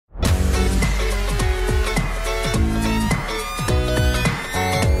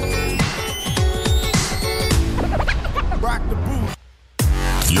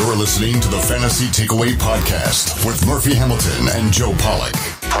listening to the Fantasy Takeaway Podcast with Murphy Hamilton and Joe Pollock.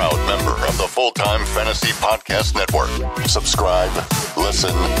 Proud member of the Full-Time Fantasy Podcast Network. Subscribe,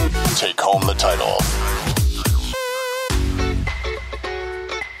 listen, take home the title.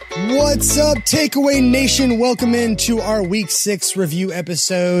 What's up, Takeaway Nation? Welcome into our Week 6 review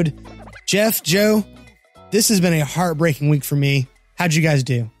episode. Jeff, Joe, this has been a heartbreaking week for me. How'd you guys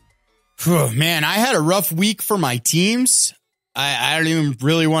do? Man, I had a rough week for my teams. I don't even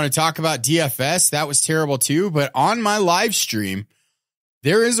really want to talk about DFS. That was terrible too. But on my live stream,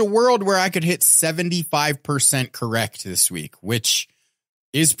 there is a world where I could hit 75% correct this week, which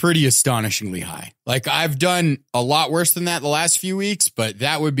is pretty astonishingly high. Like, I've done a lot worse than that the last few weeks, but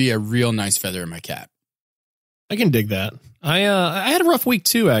that would be a real nice feather in my cap. I can dig that. I had a rough week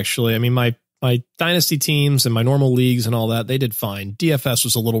too, actually. I mean, my dynasty teams and my normal leagues and all that, they did fine. DFS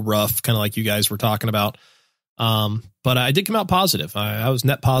was a little rough, kind of like you guys were talking about. But I did come out positive. I was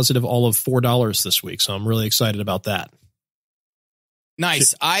net positive all of $4 this week, so I'm really excited about that.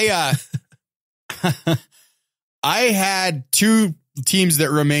 Nice. I had two teams that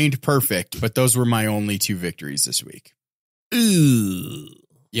remained perfect, but those were my only two victories this week. Ooh.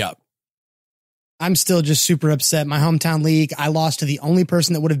 Yep. I'm still just super upset. My hometown league, I lost to the only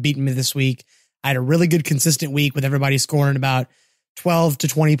person that would have beaten me this week. I had a really good, consistent week with everybody scoring about 12 to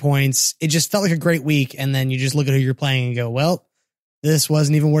 20 points. It just felt like a great week. And then you just look at who you're playing and go, well, this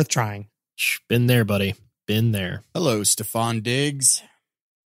wasn't even worth trying. Been there, buddy. Been there. Hello, Stephon Diggs.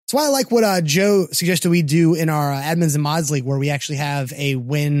 That's why I like what Joe suggested we do in our admins and mods league, where we actually have a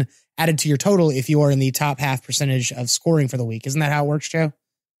win added to your total if you are in the top half percentage of scoring for the week. Isn't that how it works, Joe?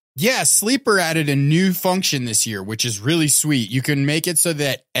 Yeah, Sleeper added a new function this year, which is really sweet. You can make it so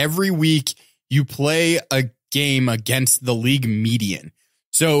that every week you play a game against the league median.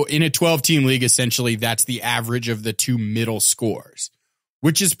 So in a 12-team league, essentially, that's the average of the two middle scores,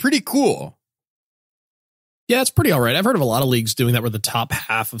 which is pretty cool. Yeah, it's pretty all right. I've heard of a lot of leagues doing that where the top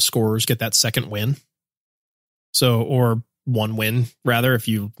half of scorers get that second win. So, or one win, rather, if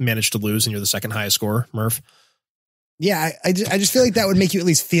you manage to lose and you're the second highest scorer, Murph. Yeah, I just feel like that would make you at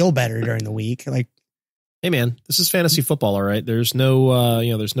least feel better during the week. Like, hey man, this is fantasy football, all right? There's no,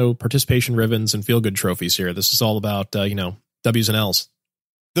 there's no participation ribbons and feel good trophies here. This is all about, W's and L's.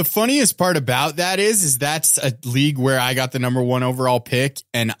 The funniest part about that is that's a league where I got the number 1 overall pick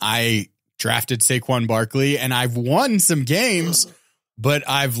and I drafted Saquon Barkley and I've won some games, but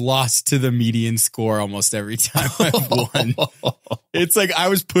I've lost to the median score almost every time I've won. It's like I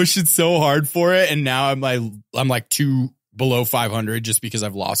was pushing so hard for it, and now I'm like 2 below 500 just because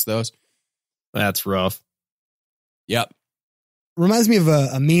I've lost those. That's rough. Yep. Reminds me of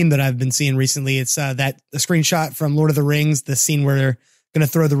a meme that I've been seeing recently. It's a screenshot from Lord of the Rings, the scene where they're going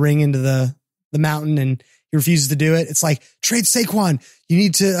to throw the ring into the mountain and he refuses to do it. It's like, trade Saquon. You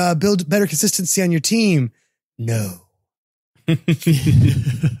need to build better consistency on your team. No.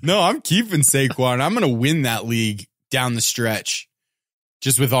 No, I'm keeping Saquon. I'm going to win that league down the stretch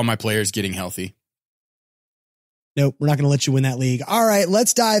just with all my players getting healthy. Nope, we're not going to let you win that league. All right,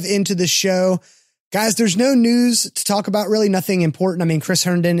 let's dive into the show. Guys, there's no news to talk about, really nothing important. I mean, Chris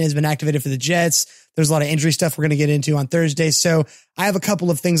Herndon has been activated for the Jets. There's a lot of injury stuff we're going to get into on Thursday. So I have a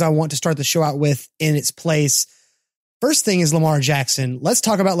couple of things I want to start the show out with in its place. First thing is Lamar Jackson. Let's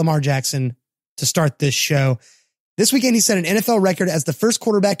talk about Lamar Jackson to start this show. This weekend, he set an NFL record as the first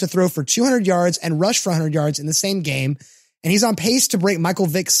quarterback to throw for 200 yards and rush for 100 yards in the same game. And he's on pace to break Michael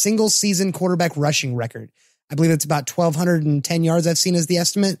Vick's single season quarterback rushing record. I believe it's about 1,210 yards I've seen as the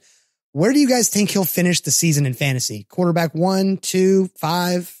estimate. Where do you guys think he'll finish the season in fantasy? Quarterback 1, 2,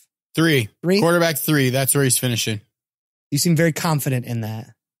 5? 3. Quarterback 3. That's where he's finishing. You seem very confident in that.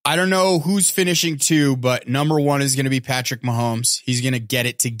 I don't know who's finishing 2, but number 1 is going to be Patrick Mahomes. He's going to get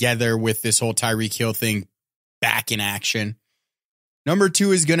it together with this whole Tyreek Hill thing back in action. Number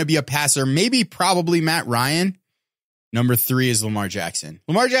 2 is going to be a passer, probably Matt Ryan. Number 3 is Lamar Jackson.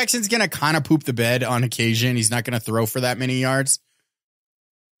 Lamar Jackson's going to kind of poop the bed on occasion. He's not going to throw for that many yards,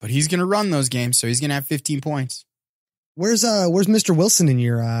 but he's going to run those games, so he's going to have 15 points. Where's Mr. Wilson in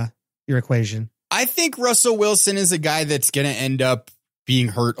your equation? I think Russell Wilson is a guy that's going to end up being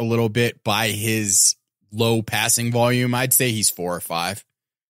hurt a little bit by his low passing volume. I'd say he's 4 or 5.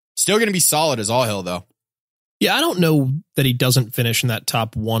 Still going to be solid as all hell, though. Yeah, I don't know that he doesn't finish in that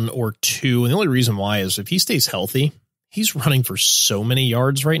top 1 or 2. And the only reason why is if he stays healthy, he's running for so many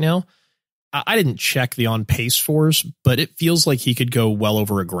yards right now. I didn't check the on pace fours, but it feels like he could go well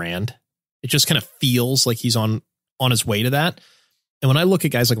over $1,000. It just kind of feels like he's on his way to that. And when I look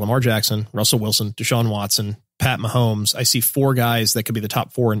at guys like Lamar Jackson, Russell Wilson, Deshaun Watson, Pat Mahomes, I see 4 guys that could be the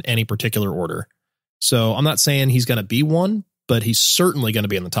top 4 in any particular order. So I'm not saying he's going to be one, but he's certainly going to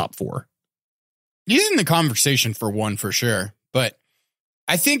be in the top 4. He's in the conversation for 1 for sure, but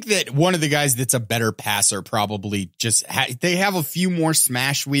I think that one of the guys that's a better passer probably just they have a few more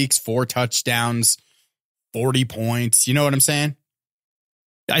smash weeks, 4 touchdowns, 40 points. You know what I'm saying?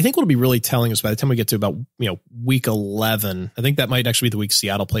 I think what'll be really telling is by the time we get to about, week 11, I think that might actually be the week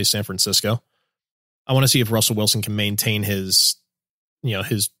Seattle plays San Francisco. I want to see if Russell Wilson can maintain his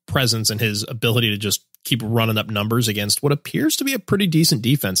presence and his ability to just keep running up numbers against what appears to be a pretty decent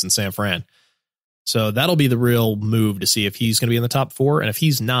defense in San Fran. So that'll be the real move to see if he's going to be in the top 4. And if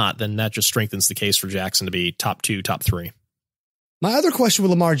he's not, then that just strengthens the case for Jackson to be top 2, top 3. My other question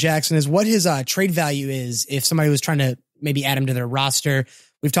with Lamar Jackson is what his trade value is if somebody was trying to maybe add him to their roster.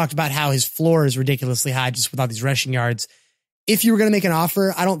 We've talked about how his floor is ridiculously high just without these rushing yards. If you were going to make an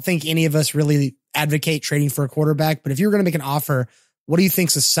offer, I don't think any of us really advocate trading for a quarterback, but if you were going to make an offer, what do you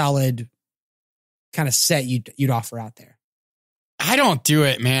think's a solid kind of set you'd offer out there? I don't do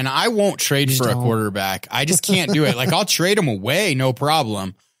it, man. I won't trade for a quarterback. I just can't do it. Like, I'll trade him away, no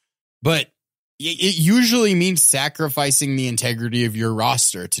problem. But it usually means sacrificing the integrity of your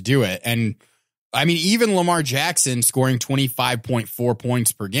roster to do it. And I mean, even Lamar Jackson scoring 25.4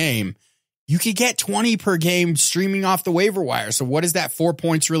 points per game, you could get 20 per game streaming off the waiver wire. So what is that 4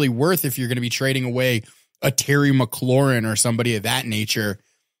 points really worth if you're going to be trading away a Terry McLaurin or somebody of that nature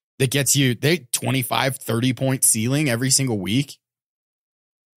that gets you 25, 30 point ceiling every single week?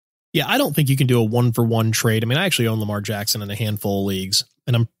 Yeah, I don't think you can do a 1-for-1 trade. I mean, I actually own Lamar Jackson in a handful of leagues,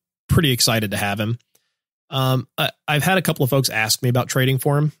 and I'm pretty excited to have him. I've had a couple of folks ask me about trading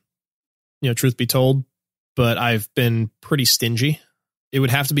for him, truth be told, but I've been pretty stingy. It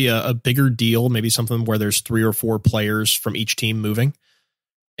would have to be a bigger deal, maybe something where there's 3 or 4 players from each team moving.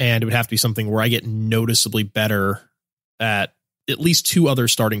 And it would have to be something where I get noticeably better at least 2 other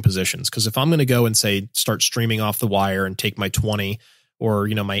starting positions. Because if I'm going to go and say, start streaming off the wire and take my 20 or,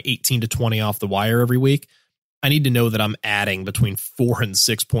 my 18 to 20 off the wire every week, I need to know that I'm adding between 4 and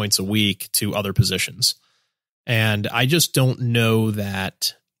 6 points a week to other positions. And I just don't know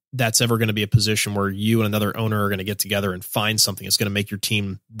that that's ever going to be a position where you and another owner are going to get together and find something that's going to make your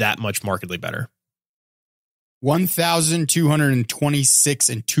team that much markedly better. 1,226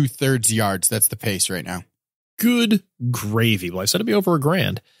 and 2/3 yards. That's the pace right now. Good gravy. Well, I said it'd be over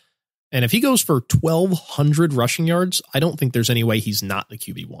 $1,000. And if he goes for 1,200 rushing yards, I don't think there's any way he's not the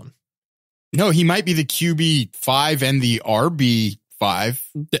QB1. No, he might be the QB5 and the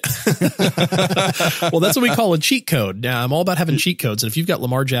RB5. Well, that's what we call a cheat code. Now, I'm all about having cheat codes. And if you've got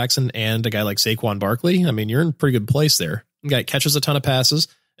Lamar Jackson and a guy like Saquon Barkley, I mean, you're in a pretty good place there. A guy catches a ton of passes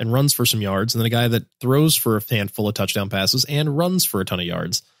and runs for some yards, and then a guy that throws for a handful of touchdown passes and runs for a ton of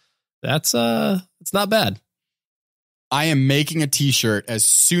yards. That's it's not bad. I am making a t-shirt as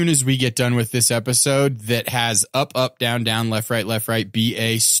soon as we get done with this episode that has up, up, down, down, left, right,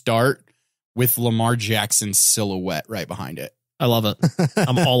 BA start with Lamar Jackson's silhouette right behind it. I love it.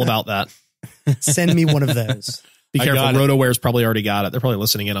 I'm all about that. Send me one of those. Be careful. RotoWare's probably already got it. They're probably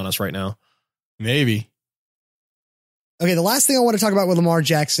listening in on us right now. Maybe. Okay, the last thing I want to talk about with Lamar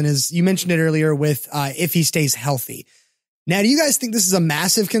Jackson is you mentioned it earlier with if he stays healthy. Now, do you guys think this is a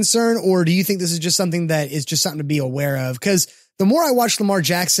massive concern, or do you think this is just something that is just something to be aware of? Because the more I watch Lamar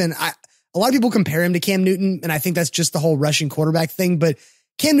Jackson, a lot of people compare him to Cam Newton, and I think that's just the whole rushing quarterback thing. But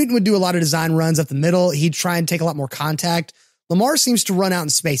Cam Newton would do a lot of design runs up the middle. He'd try and take a lot more contact. Lamar seems to run out in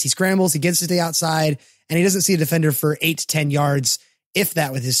space. He scrambles, he gets to the outside, and he doesn't see a defender for 8 to 10 yards, if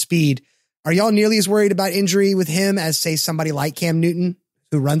that, with his speed. Are y'all nearly as worried about injury with him as, say, somebody like Cam Newton,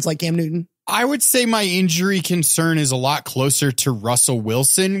 who runs like Cam Newton? I would say my injury concern is a lot closer to Russell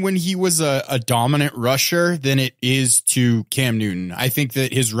Wilson when he was a dominant rusher than it is to Cam Newton. I think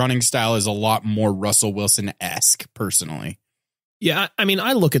that his running style is a lot more Russell Wilson-esque, personally. Yeah, I mean,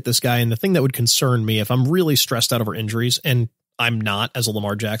 I look at this guy, and the thing that would concern me if I'm really stressed out over injuries, and I'm not as a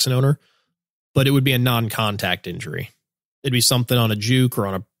Lamar Jackson owner, but it would be a non-contact injury. It'd be something on a juke or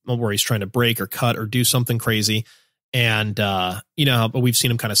on where he's trying to break or cut or do something crazy. And, but we've seen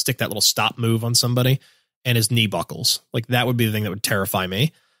him kind of stick that little stop move on somebody and his knee buckles. Like, that would be the thing that would terrify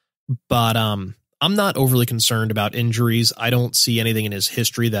me. But I'm not overly concerned about injuries. I don't see anything in his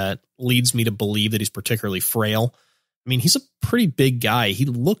history that leads me to believe that he's particularly frail. I mean, he's a pretty big guy. He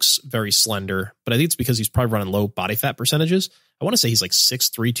looks very slender, but I think it's because he's probably running low body fat percentages. I want to say he's like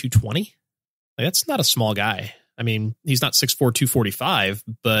 6'3", 220. Like, that's not a small guy. I mean, he's not 6'4", 245,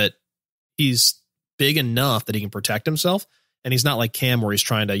 but he's big enough that he can protect himself. And he's not like Cam where he's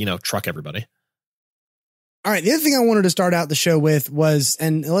trying to, truck everybody. All right. The other thing I wanted to start out the show with was,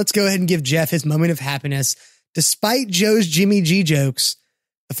 and let's go ahead and give Jeff his moment of happiness. Despite Joe's Jimmy G jokes,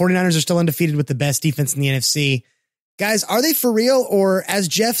 the 49ers are still undefeated with the best defense in the NFC. Guys, are they for real? Or as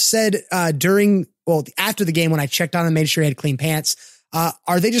Jeff said after the game when I checked on him, made sure he had clean pants,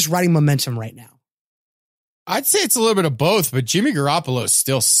 are they just riding momentum right now? I'd say it's a little bit of both, but Jimmy Garoppolo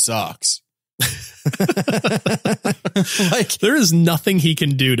still sucks. Like, there is nothing he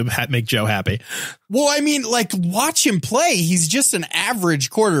can do to make Joe happy. Well, I mean, like, watch him play. He's just an average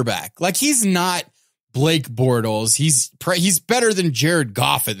quarterback. Like, he's not Blake Bortles. He's better than Jared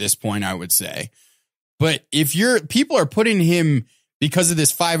Goff at this point, I would say. But if people are putting him because of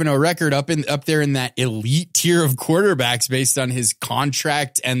this 5-0 record up there in that elite tier of quarterbacks based on his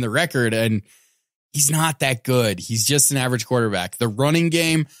contract and the record, and he's not that good. He's just an average quarterback. The running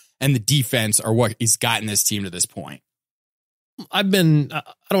game and the defense are what he's gotten this team to this point. I don't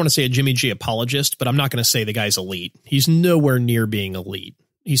want to say a Jimmy G apologist, but I'm not going to say the guy's elite. He's nowhere near being elite.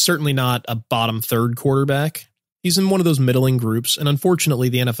 He's certainly not a bottom third quarterback. He's in one of those middling groups. And unfortunately,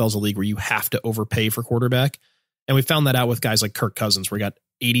 the NFL is a league where you have to overpay for quarterback. And we found that out with guys like Kirk Cousins, where he got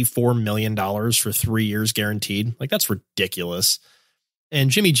 $84 million for 3 years guaranteed. Like, that's ridiculous. And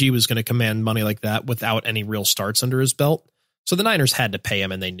Jimmy G was going to command money like that without any real starts under his belt. So the Niners had to pay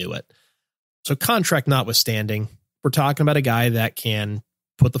him, and they knew it. So contract notwithstanding, we're talking about a guy that can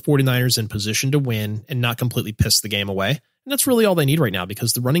put the 49ers in position to win and not completely piss the game away. And that's really all they need right now,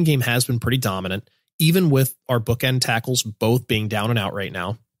 because the running game has been pretty dominant, even with our bookend tackles both being down and out right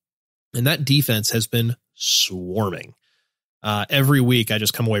now. And that defense has been swarming. Every week, I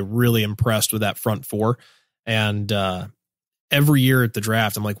just come away really impressed with that front four. And every year at the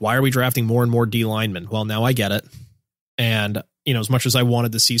draft, I'm like, why are we drafting more and more D linemen? Well, now I get it. And, as much as I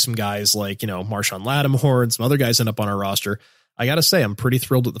wanted to see some guys like, Marshawn Lattimore and some other guys end up on our roster, I got to say, I'm pretty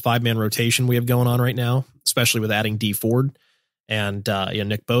thrilled with the 5-man rotation we have going on right now, especially with adding D Ford and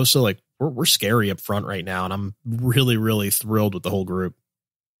Nick Bosa. Like, we're scary up front right now, and I'm really, really thrilled with the whole group.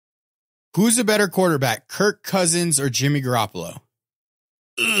 Who's a better quarterback, Kirk Cousins or Jimmy Garoppolo?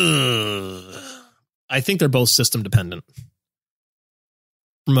 I think they're both system dependent.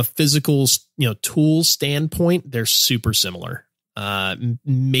 From a physical, tool standpoint, they're super similar.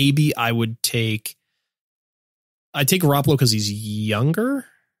 Maybe I'd take Garoppolo because he's younger,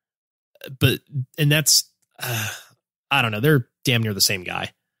 and that's, I don't know. They're damn near the same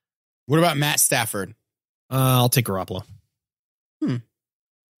guy. What about Matt Stafford? I'll take Garoppolo. And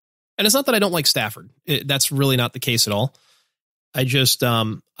it's not that I don't like Stafford. That's really not the case at all. I just,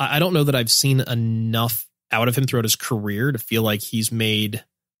 I don't know that I've seen enough out of him throughout his career to feel like he's made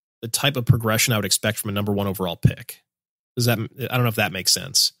the type of progression I would expect from a number 1 overall pick. I don't know if that makes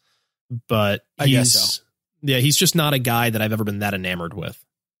sense, but I guess so. Yeah, he's just not a guy that I've ever been that enamored with.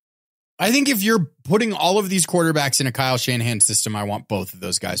 I think if you're putting all of these quarterbacks in a Kyle Shanahan system, I want both of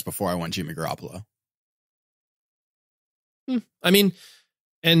those guys before I want Jimmy Garoppolo. I mean,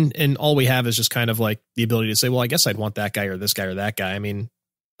 and all we have is just kind of like the ability to say, well, I guess I'd want that guy or this guy or that guy. I mean,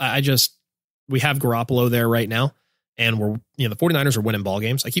 we have Garoppolo there right now, and the 49ers are winning ball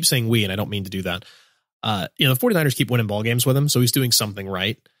games. I keep saying we, and I don't mean to do that. The 49ers keep winning ball games with him, so he's doing something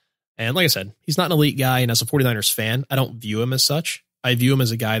right. And like I said, he's not an elite guy, and as a 49ers fan, I don't view him as such. I view him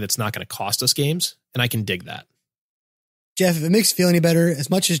as a guy that's not going to cost us games, and I can dig that. Jeff, if it makes you feel any better, as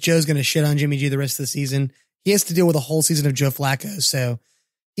much as Joe's going to shit on Jimmy G the rest of the season, he has to deal with a whole season of Joe Flacco, so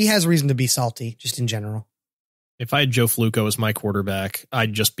he has reason to be salty, just in general. If I had Joe Flacco as my quarterback,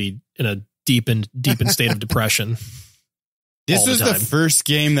 I'd just be in a deep state of depression. This was the first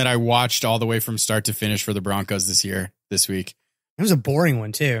game that I watched all the way from start to finish for the Broncos this week. It was a boring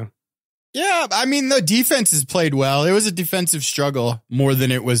one, too. Yeah, I mean, the defense has played well. It was a defensive struggle more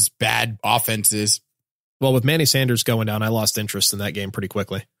than it was bad offenses. Well, with Manny Sanders going down, I lost interest in that game pretty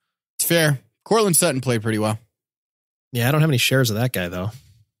quickly. It's fair. Cortland Sutton played pretty well. Yeah, I don't have any shares of that guy, though.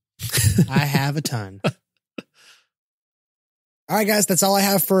 I have a ton. All right, guys, that's all I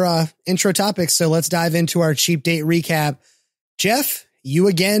have for intro topics. So let's dive into our cheap date recap. Jeff, you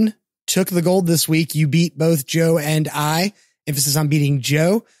again took the gold this week. You beat both Joe and I. Emphasis on beating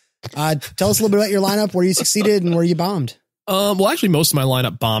Joe. Tell us a little bit about your lineup, where you succeeded and where you bombed. Well, actually, most of my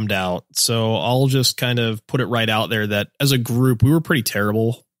lineup bombed out. So I'll just kind of put it right out there that as a group, we were pretty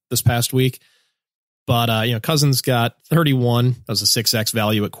terrible this past week. But, Cousins got 31. That was a 6X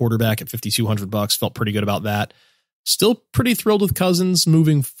value at quarterback at $5,200. Felt pretty good about that. Still pretty thrilled with Cousins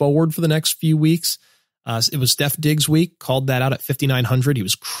moving forward for the next few weeks. It was Steph Diggs week. Called that out at $5,900. He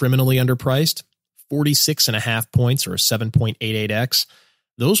was criminally underpriced. 46.5 points or a 7.88X.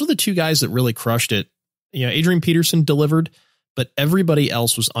 Those were the two guys that really crushed it. Adrian Peterson delivered, but everybody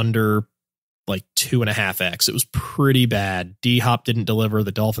else was under like 2.5X. It was pretty bad. D-Hop didn't deliver.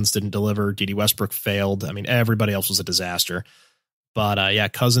 The Dolphins didn't deliver. D.D. Westbrook failed. I mean, everybody else was a disaster.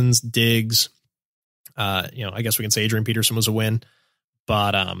 But Cousins, Diggs, I guess we can say Adrian Peterson was a win,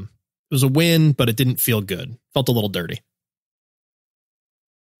 but it was a win, but it didn't feel good. Felt a little dirty.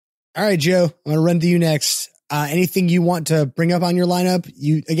 All right, Joe, I'm going to run to you next. Anything you want to bring up on your lineup?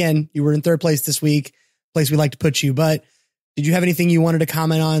 You were in third place this week, place we like to put you, but did you have anything you wanted to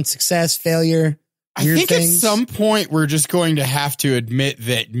comment on? Success, failure? I think at some point we're just going to have to admit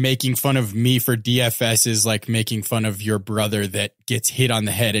that making fun of me for DFS is like making fun of your brother that gets hit on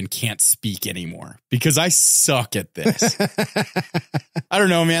the head and can't speak anymore, because I suck at this. I don't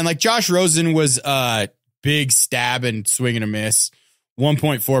know, man. Like Josh Rosen was a big stab and swing and a miss.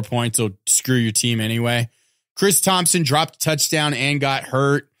 1.4 points will screw your team anyway. Chris Thompson dropped a touchdown and got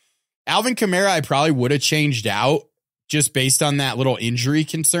hurt. Alvin Kamara, I probably would have changed out just based on that little injury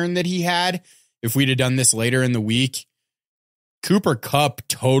concern that he had if we'd have done this later in the week. Cooper Kupp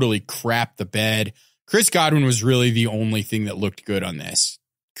totally crapped the bed. Chris Godwin was really the only thing that looked good on this.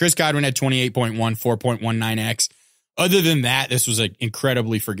 Chris Godwin had 28.1, 4.19x. Other than that, this was an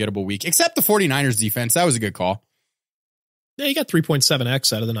incredibly forgettable week, except the 49ers defense. That was a good call. Yeah, you got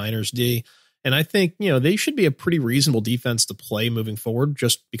 3.7x out of the Niners D. And I think, they should be a pretty reasonable defense to play moving forward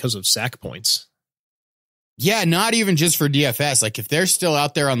just because of sack points. Yeah, not even just for DFS. Like if they're still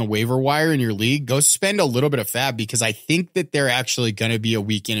out there on the waiver wire in your league, go spend a little bit of fab, because I think that they're actually going to be a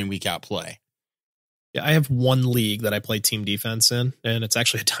week in and week out play. Yeah, I have one league that I play team defense in, and it's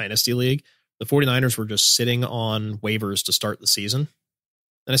actually a dynasty league. The 49ers were just sitting on waivers to start the season.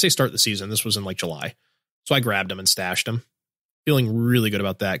 And I say start the season, this was in like July. So I grabbed them and stashed them. Feeling really good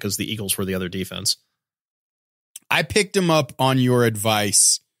about that because the Eagles were the other defense. I picked them up on your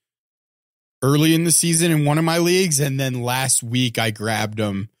advice early in the season in one of my leagues, and then last week I grabbed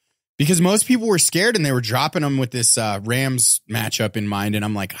them because most people were scared and they were dropping them with this Rams matchup in mind. And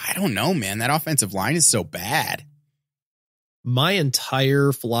I'm like, I don't know, man. That offensive line is so bad. My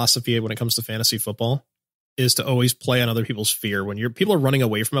entire philosophy when it comes to fantasy football is to always play on other people's fear. When people are running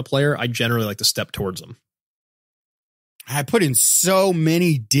away from a player, I generally like to step towards them. I put in so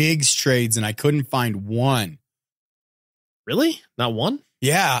many Diggs trades and I couldn't find one. Really? Not one?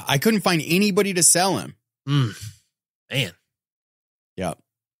 Yeah, I couldn't find anybody to sell him. Man. Yep.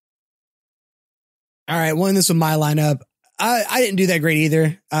 All right, one this with my lineup. I didn't do that great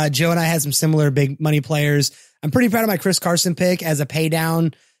either. Joe and I had some similar big money players. I'm pretty proud of my Chris Carson pick as a pay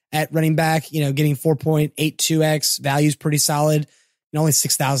down at running back, getting 4.82x. Value's pretty solid. And only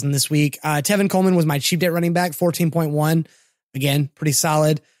 6,000 this week. Tevin Coleman was my cheap debt running back, 14.1. Again, pretty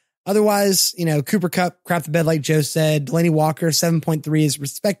solid. Otherwise, Cooper Kupp, crap the bed like Joe said. Delaney Walker, 7.3 is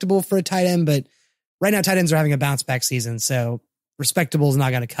respectable for a tight end, but right now tight ends are having a bounce back season, so respectable is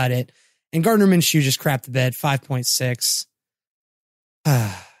not going to cut it. And Gardner Minshew just crapped the bed, 5.6.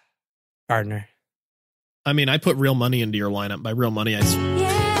 Gardner. I mean, I put real money into your lineup. By real money, I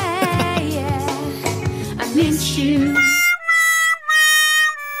Minshew.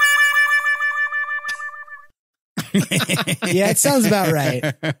 Yeah, it sounds about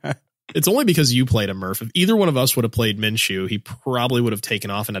right. It's only because you played him, Murph. If either one of us would have played Minshew, he probably would have taken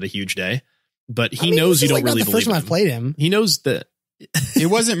off and had a huge day. But he knows you don't really believe him. The first time I've played him. He knows that. It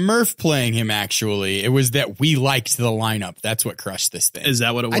wasn't Murph playing him, actually. It was that we liked the lineup. That's what crushed this thing. Is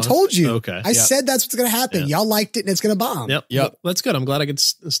that what it was? I told you. Okay. I said that's what's going to happen. Yeah. Y'all liked it and it's going to bomb. Yep. Well, that's good. I'm glad I could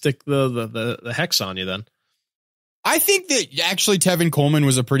stick the hex on you then. I think that actually Tevin Coleman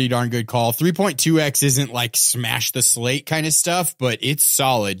was a pretty darn good call. 3.2x isn't like smash the slate kind of stuff, but it's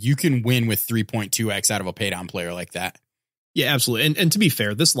solid. You can win with 3.2x out of a paydown player like that. Yeah, absolutely. And to be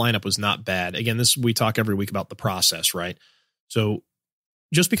fair, this lineup was not bad. Again, we talk every week about the process, right? So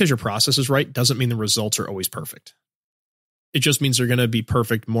just because your process is right doesn't mean the results are always perfect. It just means they're going to be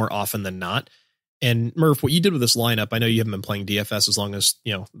perfect more often than not. And Murph, what you did with this lineup, I know you haven't been playing DFS as long as,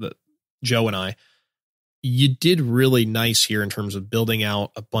 Joe and I. You did really nice here in terms of building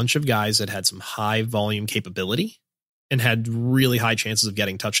out a bunch of guys that had some high volume capability and had really high chances of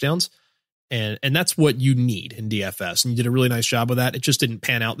getting touchdowns. And that's what you need in DFS. And you did a really nice job with that. It just didn't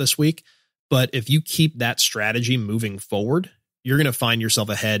pan out this week. But if you keep that strategy moving forward, you're going to find yourself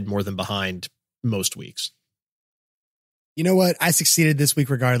ahead more than behind most weeks. You know what? I succeeded this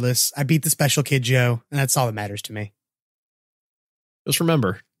week regardless. I beat the special kid, Joe, and that's all that matters to me. Just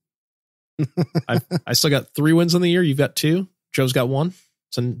remember, I still got 3 wins in the year. You've got 2. Joe's got 1.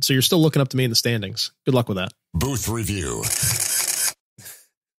 So you're still looking up to me in the standings. Good luck with that. Booth review.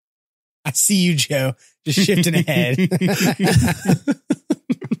 I see you, Joe, just shifting ahead.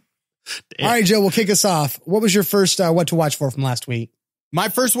 All right, Joe, we'll kick us off. What was your first what to watch for from last week? My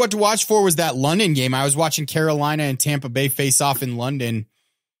first what to watch for was that London game. I was watching Carolina and Tampa Bay face off in London.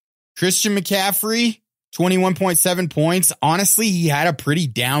 Christian McCaffrey, 21.7 points. Honestly, he had a pretty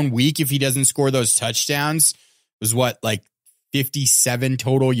down week if he doesn't score those touchdowns. It was what, like 57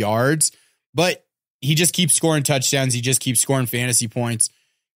 total yards? But he just keeps scoring touchdowns. He just keeps scoring fantasy points.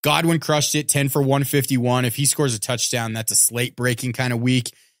 Godwin crushed it, 10 for 151. If he scores a touchdown, that's a slate-breaking kind of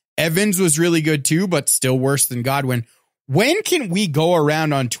week. Evans was really good too, but still worse than Godwin. When can we go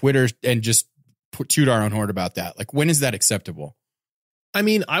around on Twitter and just toot our own horn about that? Like, when is that acceptable? I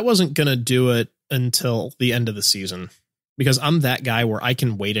mean, I wasn't going to do it until the end of the season because I'm that guy where I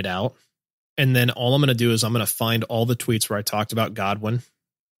can wait it out. And then all I'm going to do is I'm going to find all the tweets where I talked about Godwin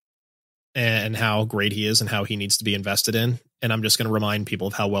and how great he is and how he needs to be invested in. And I'm just going to remind people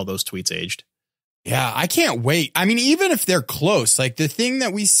of how well those tweets aged. Yeah, I can't wait. I mean, even if they're close, like the thing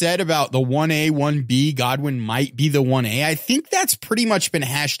that we said about the 1A, 1B, Godwin might be the 1A, I think that's pretty much been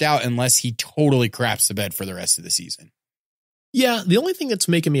hashed out unless he totally craps the bed for the rest of the season. Yeah, the only thing that's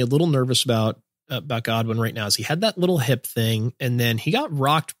making me a little nervous about Godwin right now is he had that little hip thing, and then he got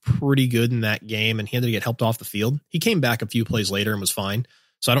rocked pretty good in that game, and he had to get helped off the field. He came back a few plays later and was fine,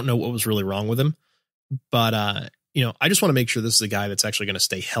 so I don't know what was really wrong with him. But, I just want to make sure this is a guy that's actually going to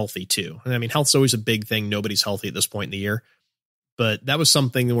stay healthy too. And I mean, health's always a big thing. Nobody's healthy at this point in the year. But that was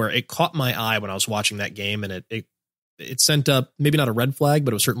something where it caught my eye when I was watching that game, and it sent up maybe not a red flag,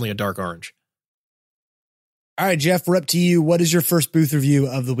 but it was certainly a dark orange. All right, Jeff, we're up to you. What is your first booth review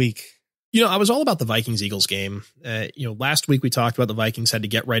of the week? I was all about the Vikings-Eagles game. Last week we talked about the Vikings had to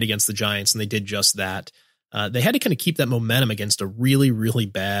get right against the Giants, and they did just that. They had to kind of keep that momentum against a really, really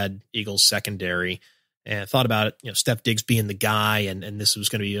bad Eagles secondary. And I thought about it, Steph Diggs being the guy, and this was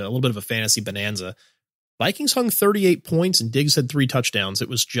going to be a little bit of a fantasy bonanza. Vikings hung 38 points, and Diggs had 3 touchdowns. It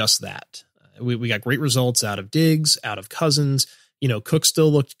was just that. We got great results out of Diggs, out of Cousins. Cook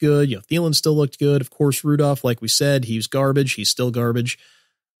still looked good. Thielen still looked good. Of course, Rudolph, like we said, he's garbage. He's still garbage.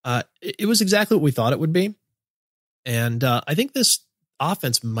 It was exactly what we thought it would be. And I think this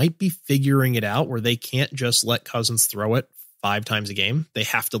offense might be figuring it out where they can't just let Cousins throw it 5 times a game. They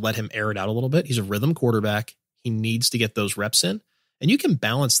have to let him air it out a little bit. He's a rhythm quarterback. He needs to get those reps in. And you can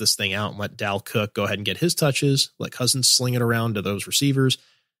balance this thing out and let Dal Cook go ahead and get his touches, let Cousins sling it around to those receivers.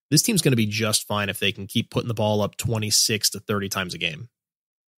 This team's going to be just fine if they can keep putting the ball up 26 to 30 times a game.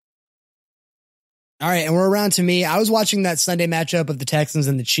 All right, and we're around to me. I was watching that Sunday matchup of the Texans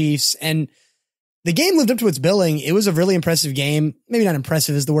and the Chiefs, and the game lived up to its billing. It was a really impressive game. Maybe not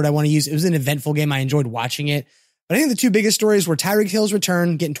impressive is the word I want to use. It was an eventful game. I enjoyed watching it. But I think the 2 biggest stories were Tyreek Hill's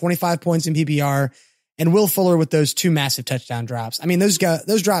return, getting 25 points in PPR, and Will Fuller with those 2 massive touchdown drops. I mean, those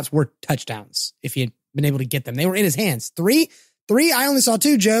drops were touchdowns if he had been able to get them. They were in his hands. 3? I only saw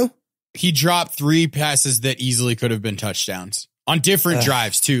 2, Joe. He dropped 3 passes that easily could have been touchdowns on different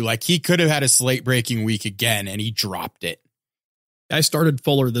drives too. Like he could have had a slate breaking week again and he dropped it. I started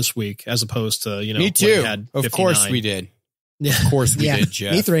Fuller this week as opposed to, me too. Of course we did. Yeah. Of course we did,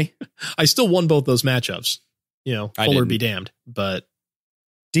 Jeff. Me 3. I still won both those matchups. Fuller be damned. But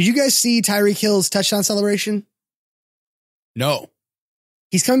did you guys see Tyreek Hill's touchdown celebration? No.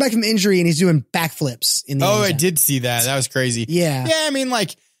 He's coming back from injury and he's doing backflips in the end zone. I did see that. That was crazy. Yeah. Yeah, I mean,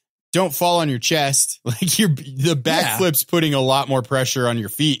 like, don't fall on your chest. Like the backflip's putting a lot more pressure on your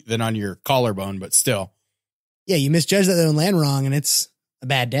feet than on your collarbone, but still. Yeah, you misjudge that and land wrong, and it's a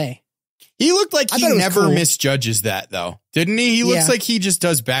bad day. He looked like he never cool. misjudges that, though. Didn't he? He looks like he just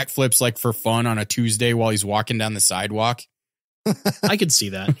does backflips like for fun on a Tuesday while he's walking down the sidewalk. I could see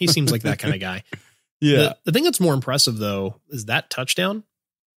that. He seems like that kind of guy. Yeah. The thing that's more impressive, though, is that touchdown.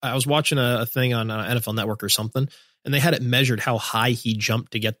 I was watching a thing on NFL Network or something, and they had it measured how high he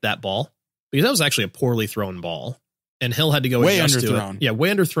jumped to get that ball, because that was actually a poorly thrown ball. And Hill had to go adjust to it. Yeah, way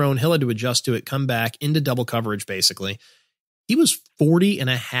underthrown. Hill had to adjust to it, come back into double coverage, basically. He was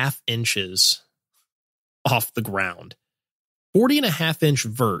 40.5 inches off the ground. 40.5 inch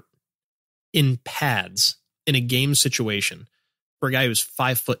vert in pads in a game situation for a guy who's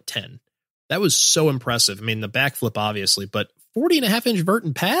 5'10". That was so impressive. I mean, the backflip, obviously, but 40.5 inch vert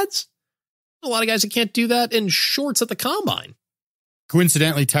in pads? A lot of guys that can't do that in shorts at the combine.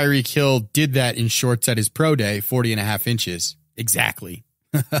 Coincidentally, Tyreek Hill did that in shorts at his pro day, 40.5 inches. Exactly.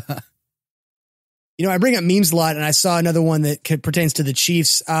 I bring up memes a lot, and I saw another one that pertains to the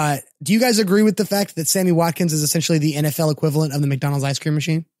Chiefs. Do you guys agree with the fact that Sammy Watkins is essentially the NFL equivalent of the McDonald's ice cream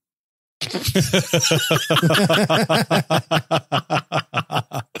machine? I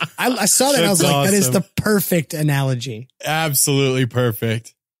saw that and I was like, that is the perfect analogy. Absolutely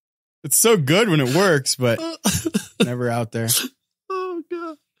perfect. It's so good when it works, but never out there. Oh,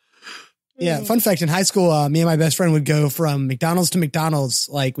 God. Yeah, fun fact, in high school, me and my best friend would go from McDonald's to McDonald's.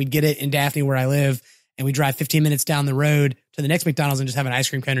 Like, we'd get it in Daphne where I live, and we'd drive 15 minutes down the road to the next McDonald's and just have an ice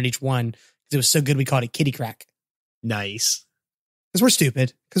cream cone at each one. It was so good we called it kitty crack. Nice. Because we're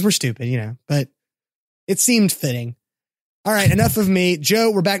stupid, but it seemed fitting. All right, enough of me.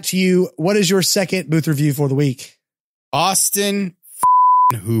 Joe, we're back to you. What is your second booth review for the week? Austin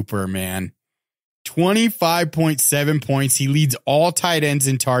Hooper, man. 25.7 points. He leads all tight ends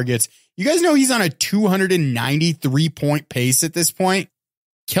in targets. You guys know he's on a 293-point pace at this point.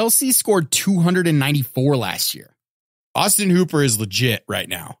 Kelsey scored 294 last year. Austin Hooper is legit right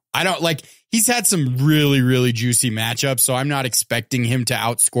now. He's had some really, really juicy matchups, so I'm not expecting him to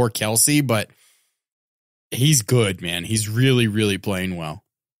outscore Kelsey, but he's good, man. He's really, really playing well.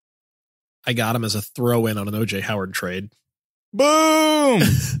 I got him as a throw-in on an O.J. Howard trade. Boom!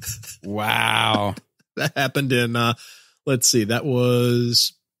 Wow. That happened in, let's see, that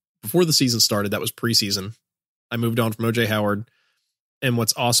was before the season started. That was preseason. I moved on from O.J. Howard. And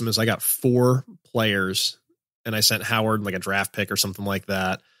what's awesome is I got 4 players, and I sent Howard like a draft pick or something like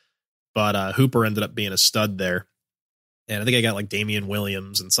that. But Hooper ended up being a stud there. And I think I got like Damian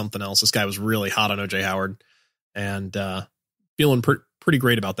Williams and something else. This guy was really hot on O.J. Howard. And feeling pretty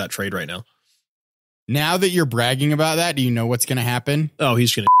great about that trade right now. Now that you're bragging about that, do you know what's going to happen? Oh,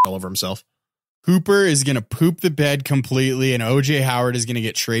 he's going to all over himself. Hooper is going to poop the bed completely, and O.J. Howard is going to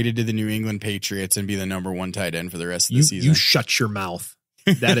get traded to the New England Patriots and be the number 1 tight end for the rest of the season. You shut your mouth.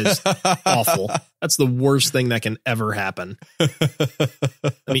 That is awful. That's the worst thing that can ever happen. I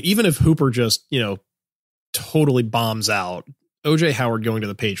mean, even if Hooper just, totally bombs out, O.J. Howard going to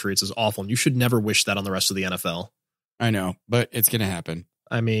the Patriots is awful, and you should never wish that on the rest of the NFL. I know, but it's going to happen.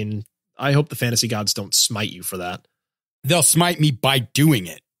 I mean, I hope the fantasy gods don't smite you for that. They'll smite me by doing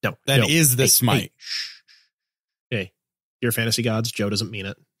it. No, that is the smite. Hey, dear fantasy gods, Joe doesn't mean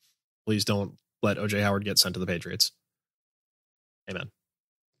it. Please don't let O.J. Howard get sent to the Patriots. Amen.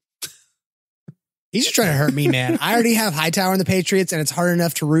 He's just trying to hurt me, man. I already have Hightower in the Patriots, and it's hard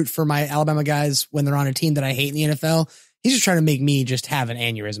enough to root for my Alabama guys when they're on a team that I hate in the NFL. He's just trying to make me just have an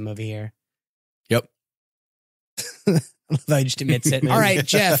aneurysm over here. Yep. I love how he just admits it. All right,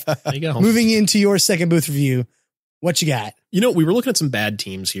 Jeff, There you go. moving into your second booth review. What you got? We were looking at some bad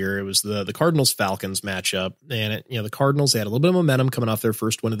teams here. It was the Cardinals-Falcons matchup, and the Cardinals, they had a little bit of momentum coming off their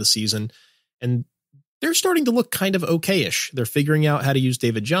first win of the season, and they're starting to look kind of okay-ish. They're figuring out how to use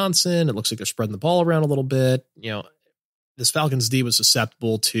David Johnson. It looks like they're spreading the ball around a little bit. This Falcons D was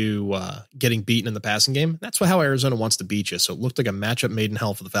susceptible to getting beaten in the passing game. That's how Arizona wants to beat you. So it looked like a matchup made in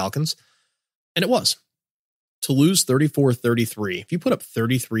hell for the Falcons. And it was. To lose 34-33, if you put up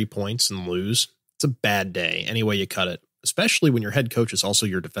 33 points and lose, it's a bad day any way you cut it, especially when your head coach is also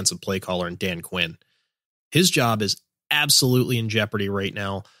your defensive play caller in Dan Quinn. His job is absolutely in jeopardy right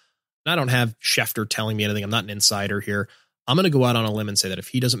now. I don't have Schefter telling me anything. I'm not an insider here. I'm going to go out on a limb and say that if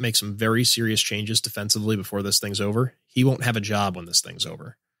he doesn't make some very serious changes defensively before this thing's over, he won't have a job when this thing's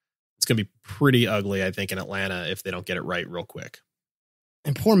over. It's going to be pretty ugly, I think, in Atlanta if they don't get it right real quick.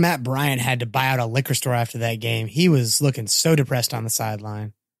 And poor Matt Bryant had to buy out a liquor store after that game. He was looking so depressed on the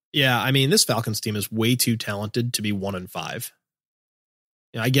sideline. Yeah, I mean, this Falcons team is way too talented to be 1-5.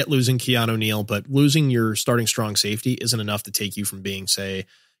 I get losing Keanu Neal, but losing your starting strong safety isn't enough to take you from being, say,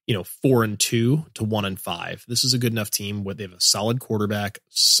 4-2 to 1-5. This is a good enough team where they have a solid quarterback,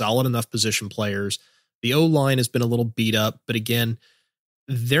 solid enough position players. The O-line has been a little beat up, but again,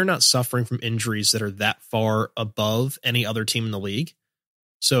 they're not suffering from injuries that are that far above any other team in the league.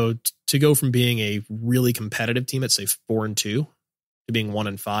 So to go from being a really competitive team at say 4-2 to being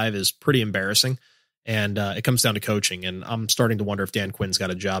 1-5 is pretty embarrassing. And it comes down to coaching. And I'm starting to wonder if Dan Quinn's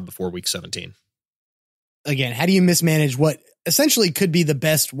got a job before week 17. Again, how do you mismanage what essentially could be the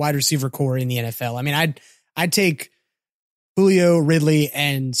best wide receiver core in the NFL? I mean, I'd take Julio, Ridley,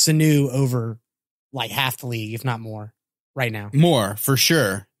 and Sanu over like half the league, if not more, right now. More, for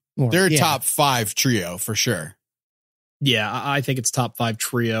sure. They're a yeah. top 5 trio, for sure. Yeah, I think it's top 5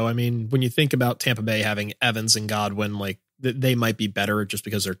 trio. I mean, when you think about Tampa Bay having Evans and Godwin, like they might be better just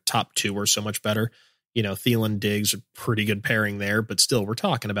because their top 2 are so much better. Thielen, Diggs are pretty good pairing there, but still we're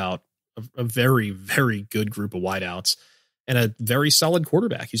talking about a very, very good group of wideouts and a very solid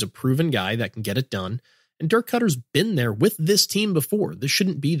quarterback. He's a proven guy that can get it done. And Dirk Cutter's been there with this team before. This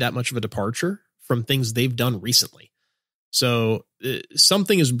shouldn't be that much of a departure from things they've done recently. So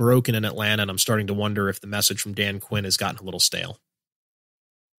something is broken in Atlanta, and I'm starting to wonder if the message from Dan Quinn has gotten a little stale.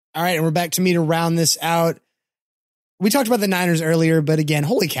 All right, and we're back to me to round this out. We talked about the Niners earlier, but again,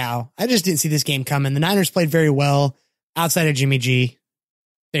 holy cow, I just didn't see this game coming. The Niners played very well outside of Jimmy G.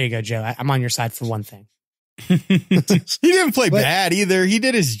 There you go, Joe. I'm on your side for one thing. He didn't play bad either. He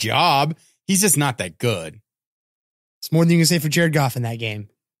did his job. He's just not that good. It's more than you can say for Jared Goff in that game.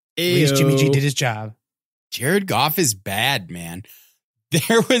 At least Jimmy G did his job. Jared Goff is bad, man.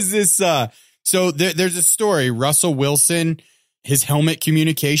 There was this, there's a story. Russell Wilson, his helmet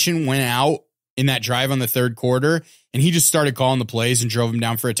communication went out in that drive on the third quarter, and he just started calling the plays and drove him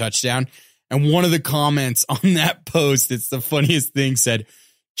down for a touchdown. And one of the comments on that post, it's the funniest thing, said,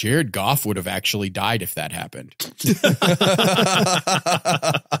 Jared Goff would have actually died if that happened.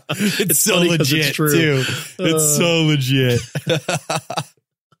 It's so legit, too. It's so legit.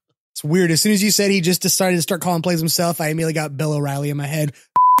 It's weird. As soon as you said he just decided to start calling plays himself, I immediately got Bill O'Reilly in my head.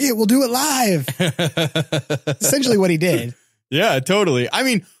 Yeah, we'll do it live. Essentially what he did. Yeah, totally. I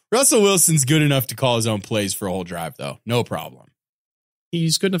mean, Russell Wilson's good enough to call his own plays for a whole drive, though. No problem.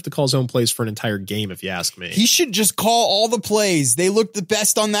 He's good enough to call his own plays for an entire game, if you ask me. He should just call all the plays. They looked the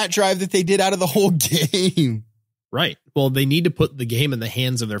best on that drive that they did out of the whole game. Right. Well, they need to put the game in the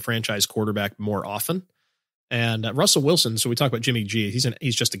hands of their franchise quarterback more often. And Russell Wilson, so we talk about Jimmy G,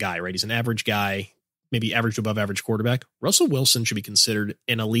 he's just a guy, right? He's an average guy, maybe average to above average quarterback. Russell Wilson should be considered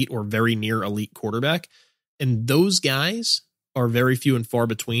an elite or very near elite quarterback. And those guys are very few and far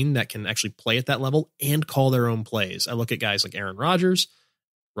between that can actually play at that level and call their own plays. I look at guys like Aaron Rodgers,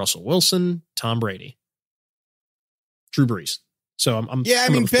 Russell Wilson, Tom Brady, Drew Brees. So I'm Ben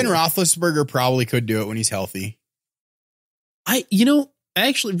Roethlisberger probably could do it when he's healthy.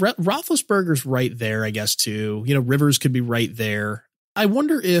 Actually, Roethlisberger's right there, I guess, too. Rivers could be right there. I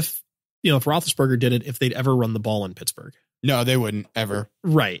wonder if Roethlisberger did it, if they'd ever run the ball in Pittsburgh. No, they wouldn't ever.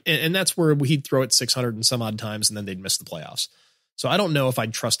 Right. And that's where he'd throw it 600 and some odd times and then they'd miss the playoffs. So I don't know if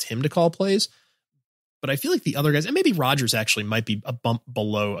I'd trust him to call plays, but I feel like the other guys, and maybe Rodgers actually might be a bump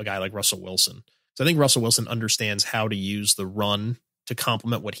below a guy like Russell Wilson. So I think Russell Wilson understands how to use the run to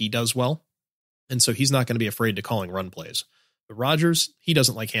complement what he does well. And so he's not going to be afraid to calling run plays. But Rodgers, he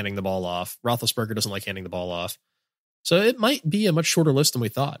doesn't like handing the ball off. Roethlisberger doesn't like handing the ball off. So it might be a much shorter list than we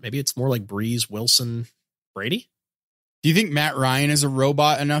thought. Maybe it's more like Breeze, Wilson, Brady. Do you think Matt Ryan is a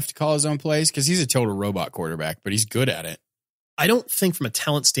robot enough to call his own plays? Because he's a total robot quarterback, but he's good at it. I don't think from a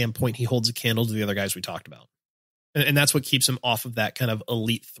talent standpoint, he holds a candle to the other guys we talked about. And that's what keeps him off of that kind of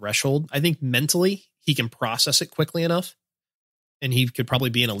elite threshold. I think mentally he can process it quickly enough and he could probably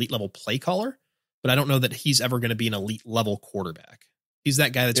be an elite level play caller, but I don't know that he's ever going to be an elite level quarterback. He's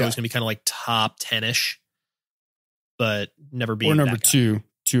that guy that's always going to be kind of like top 10-ish, but never be. Or number 2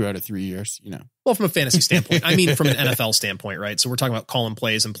 out of 3 years, Well, from a fantasy standpoint, I mean, from an NFL standpoint, right? So we're talking about calling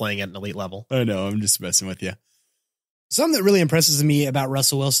plays and playing at an elite level. I know. I'm just messing with you. Something that really impresses me about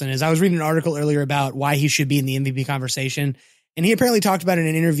Russell Wilson is I was reading an article earlier about why he should be in the MVP conversation. And he apparently talked about in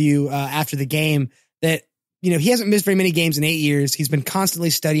an interview after the game that, he hasn't missed very many games in 8 years. He's been constantly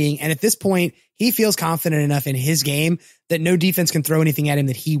studying. And at this point, he feels confident enough in his game that no defense can throw anything at him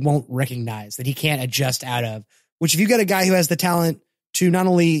that he won't recognize, that he can't adjust out of, which if you've got a guy who has the talent to not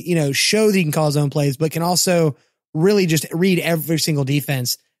only, show that he can call his own plays, but can also really just read every single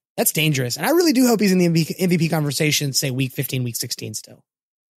defense, that's dangerous. And I really do hope he's in the MVP conversation, say week 15, week 16 still.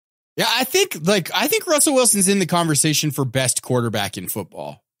 Yeah, I think Russell Wilson's in the conversation for best quarterback in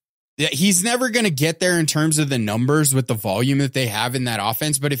football. Yeah, he's never going to get there in terms of the numbers with the volume that they have in that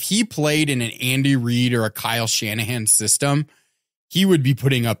offense. But if he played in an Andy Reid or a Kyle Shanahan system, he would be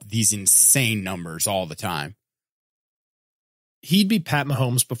putting up these insane numbers all the time. He'd be Pat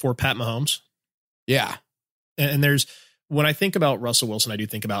Mahomes before Pat Mahomes. Yeah. And when I think about Russell Wilson, I do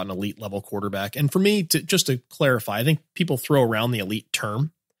think about an elite level quarterback. And for me, just to clarify, I think people throw around the elite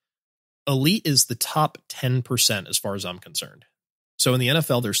term. Elite is the top 10% as far as I'm concerned. So in the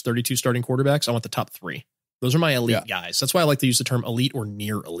NFL, there's 32 starting quarterbacks. I want the top 3. Those are my elite guys. That's why I like to use the term elite or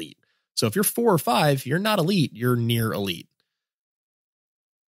near elite. So if you're 4 or 5, you're not elite, you're near elite.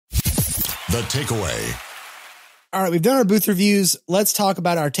 The takeaway. All right, we've done our booth reviews. Let's talk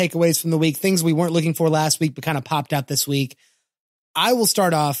about our takeaways from the week, things we weren't looking for last week, but kind of popped out this week. I will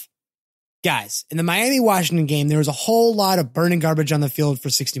start off. Guys, in the Miami-Washington game, there was a whole lot of burning garbage on the field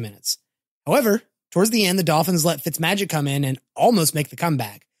for 60 minutes. However, towards the end, the Dolphins let Fitzmagic come in and almost make the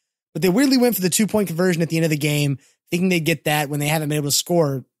comeback. But they weirdly went for the 2-point conversion at the end of the game, thinking they'd get that when they haven't been able to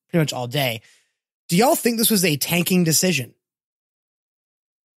score pretty much all day. Do y'all think this was a tanking decision?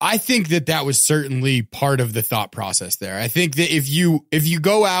 I think that was certainly part of the thought process there. I think that if you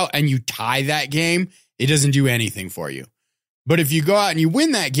go out and you tie that game, it doesn't do anything for you. But if you go out and you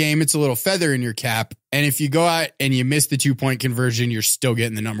win that game, it's a little feather in your cap. And if you go out and you miss the 2-point conversion, you're still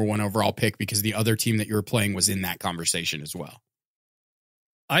getting the number 1 overall pick because the other team that you were playing was in that conversation as well.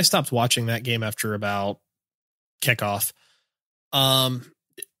 I stopped watching that game after about kickoff.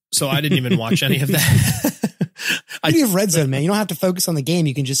 So I didn't even watch any of that. You have red zone, man. You don't have to focus on the game.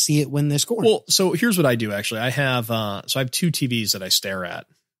 You can just see it when they're scoring. Well, so here's what I do. Actually, I have 2 TVs that I stare at.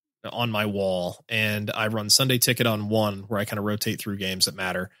 on my wall, and I run Sunday Ticket on one where I kind of rotate through games that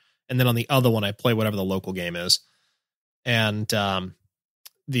matter. And then on the other one, I play whatever the local game is. And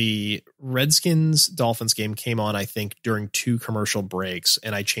the Redskins Dolphins game came on, I think, during 2 commercial breaks,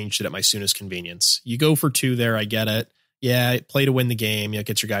 and I changed it at my soonest convenience. You go for 2 there. I get it. Yeah, play to win the game. It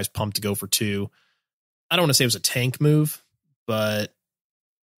gets your guys pumped to go for 2. I don't want to say it was a tank move, but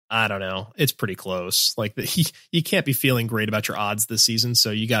I don't know. It's pretty close. Like you can't be feeling great about your odds this season.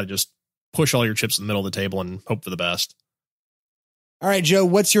 So you got to just push all your chips in the middle of the table and hope for the best. All right, Joe,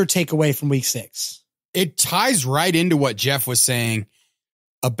 what's your takeaway from week 6? It ties right into what Jeff was saying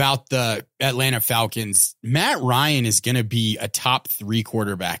about the Atlanta Falcons. Matt Ryan is going to be a top 3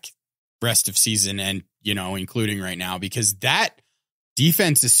 quarterback rest of season and, including right now, because that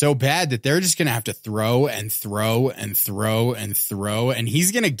defense is so bad that they're just going to have to throw and throw and throw and throw. And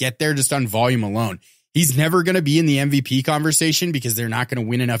he's going to get there just on volume alone. He's never going to be in the MVP conversation because they're not going to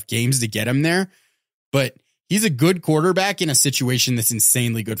win enough games to get him there. But he's a good quarterback in a situation that's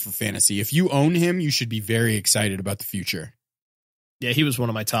insanely good for fantasy. If you own him, you should be very excited about the future. Yeah, he was one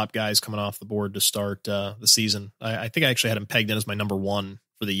of my top guys coming off the board to start the season. I think I actually had him pegged in as my number 1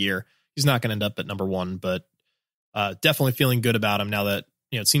 for the year. He's not going to end up at number 1, but definitely feeling good about him now that,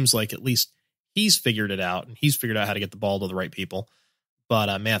 it seems like at least he's figured it out and he's figured out how to get the ball to the right people.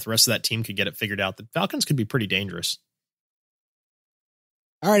 But man, if the rest of that team could get it figured out, the Falcons could be pretty dangerous.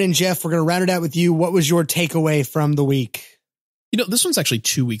 All right. And Jeff, we're going to round it out with you. What was your takeaway from the week? This one's actually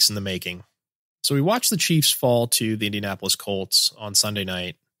 2 weeks in the making. So we watched the Chiefs fall to the Indianapolis Colts on Sunday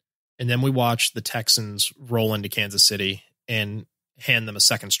night. And then we watched the Texans roll into Kansas City and hand them a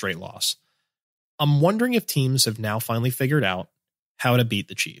second straight loss. I'm wondering if teams have now finally figured out how to beat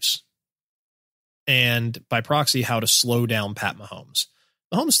the Chiefs. And by proxy, how to slow down Pat Mahomes.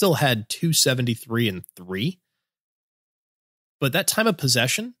 Mahomes still had 273 and 3. But that time of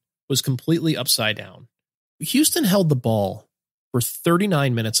possession was completely upside down. Houston held the ball for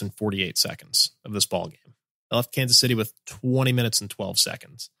 39 minutes and 48 seconds of this ball game. They left Kansas City with 20 minutes and 12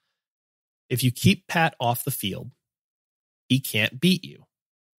 seconds. If you keep Pat off the field, he can't beat you.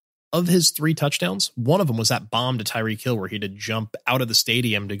 Of his 3 touchdowns, one of them was that bomb to Tyreek Hill where he had to jump out of the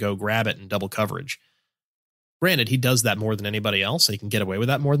stadium to go grab it in double coverage. Granted, he does that more than anybody else, and he can get away with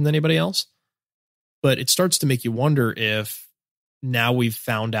that more than anybody else. But it starts to make you wonder if now we've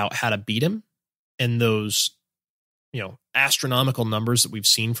found out how to beat him, and those, astronomical numbers that we've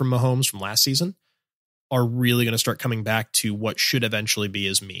seen from Mahomes from last season are really going to start coming back to what should eventually be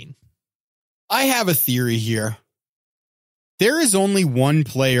his mean. I have a theory here. There is only one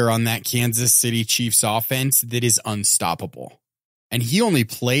player on that Kansas City Chiefs offense that is unstoppable. And he only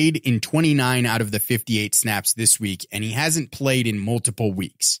played in 29 out of the 58 snaps this week, and he hasn't played in multiple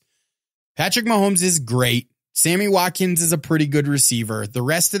weeks. Patrick Mahomes is great. Sammy Watkins is a pretty good receiver. The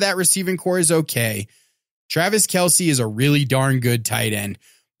rest of that receiving core is okay. Travis Kelce is a really darn good tight end,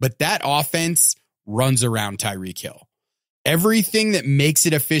 but that offense runs around Tyreek Hill. Everything that makes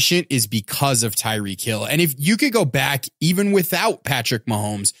it efficient is because of Tyreek Hill. And if you could go back, even without Patrick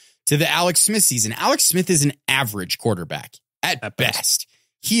Mahomes, to the Alex Smith season, Alex Smith is an average quarterback at best.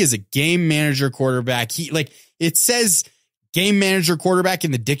 He is a game manager quarterback. It says game manager quarterback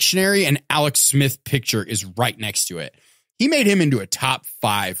in the dictionary, and Alex Smith picture is right next to it. He made him into a top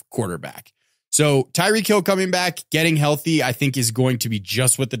 5 quarterback. So Tyreek Hill coming back, getting healthy, I think is going to be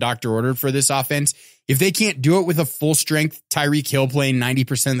just what the doctor ordered for this offense. If they can't do it with a full strength Tyreek Hill playing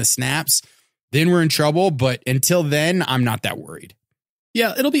 90% of the snaps, then we're in trouble. But until then, I'm not that worried.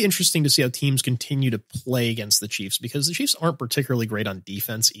 Yeah, it'll be interesting to see how teams continue to play against the Chiefs, because the Chiefs aren't particularly great on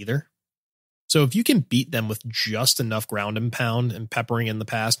defense either. So if you can beat them with just enough ground and pound and peppering in the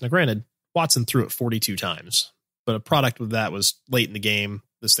past, now granted, Watson threw it 42 times, but a product of that was late in the game.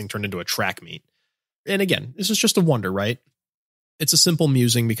 This thing turned into a track meet. And again, this is just a wonder, right? It's a simple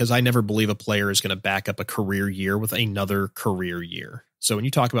musing because I never believe a player is going to back up a career year with another career year. So when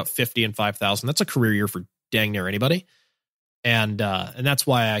you talk about 50 and 5,000, that's a career year for dang near anybody. And that's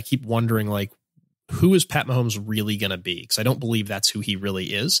why I keep wondering, who is Pat Mahomes really going to be? Because I don't believe that's who he really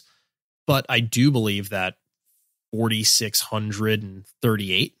is. But I do believe that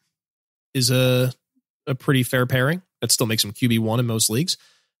 4,638 is a pretty fair pairing. That still makes him QB1 in most leagues.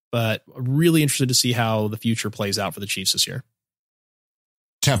 But really interested to see how the future plays out for the Chiefs this year.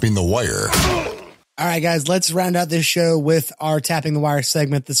 Tapping the wire. All right, guys, let's round out this show with our Tapping the Wire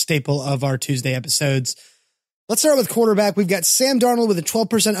segment, the staple of our Tuesday episodes. Let's start with quarterback. We've got Sam Darnold with a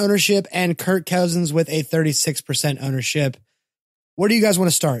 12% ownership and Kirk Cousins with a 36% ownership. Where do you guys want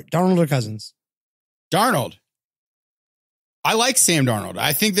to start, Darnold or Cousins? Darnold. I like Sam Darnold.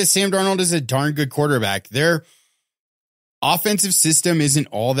 I think that Sam Darnold is a darn good quarterback. offensive system isn't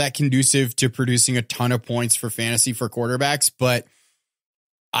all that conducive to producing a ton of points for fantasy for quarterbacks, but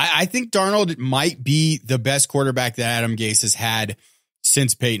I think Darnold might be the best quarterback that Adam Gase has had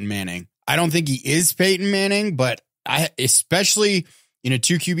since Peyton Manning. I don't think he is Peyton Manning, but especially in a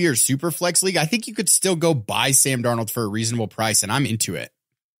 2 QB or super flex league, I think you could still go buy Sam Darnold for a reasonable price, and I'm into it.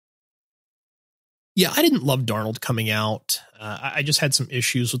 Yeah, I didn't love Darnold coming out. I just had some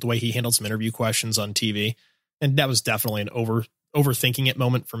issues with the way he handled some interview questions on TV, and that was definitely an overthinking it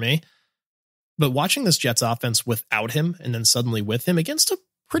moment for me. But watching this Jets offense without him and then suddenly with him against a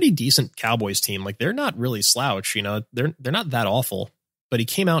pretty decent Cowboys team, like they're not really slouch, they're not that awful. But he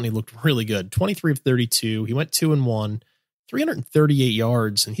came out and he looked really good. 23 of 32. He went 2-1, 338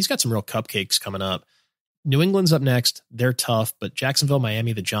 yards, and he's got some real cupcakes coming up. New England's up next. They're tough, but Jacksonville,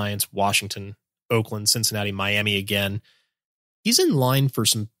 Miami, the Giants, Washington, Oakland, Cincinnati, Miami again. He's in line for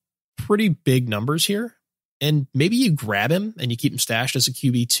some pretty big numbers here. And maybe you grab him and you keep him stashed as a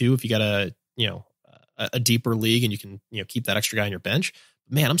QB2 if you got a deeper league and you can, keep that extra guy on your bench.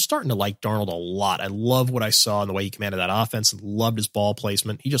 Man, I'm starting to like Darnold a lot. I love what I saw in the way he commanded that offense and loved his ball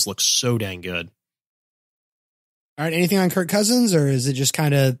placement. He just looks so dang good. All right. Anything on Kirk Cousins, or is it just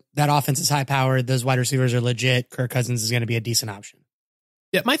kind of that offense is high powered? Those wide receivers are legit. Kirk Cousins is going to be a decent option.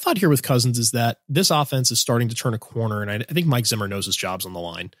 Yeah. My thought here with Cousins is that this offense is starting to turn a corner. And I think Mike Zimmer knows his job's on the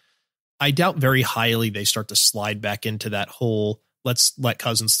line. I doubt very highly they start to slide back into that whole, let's let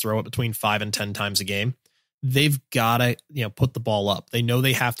Cousins throw it between 5 and 10 times a game. They've got to, put the ball up. They know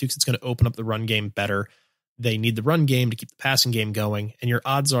they have to because it's going to open up the run game better. They need the run game to keep the passing game going. And your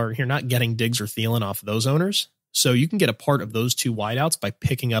odds are you're not getting Diggs or Thielen off of those owners. So you can get a part of those two wideouts by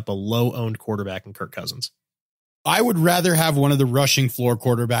picking up a low-owned quarterback in Kirk Cousins. I would rather have one of the rushing floor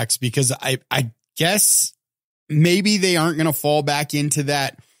quarterbacks because I guess maybe they aren't going to fall back into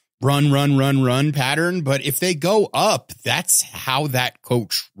that run pattern. But if they go up, that's how that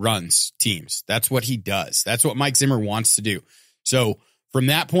coach runs teams. That's what he does. That's what Mike Zimmer wants to do. So from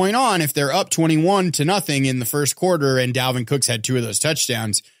that point on, if they're up 21-0 in the first quarter and Dalvin Cook's had 2 of those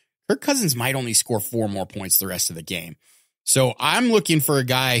touchdowns, Kirk Cousins might only score 4 more points the rest of the game. So I'm looking for a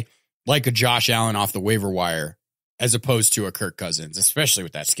guy like a Josh Allen off the waiver wire as opposed to a Kirk Cousins, especially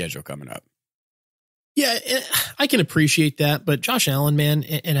with that schedule coming up. Yeah, I can appreciate that, but Josh Allen, man,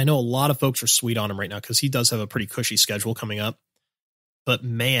 and I know a lot of folks are sweet on him right now because he does have a pretty cushy schedule coming up, but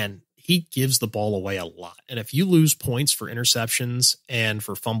man, he gives the ball away a lot. And if you lose points for interceptions and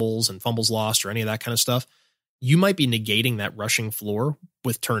for fumbles and fumbles lost or any of that kind of stuff, you might be negating that rushing floor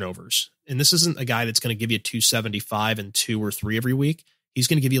with turnovers. And this isn't a guy that's going to give you 275 and 2 or 3 every week. He's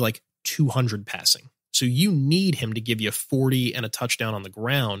going to give you like 200 passing. So you need him to give you 40 and a touchdown on the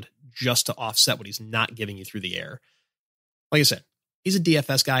ground just to offset what he's not giving you through the air. Like I said, he's a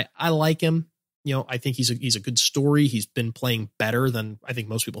DFS guy. I like him. I think he's a good story. He's been playing better than I think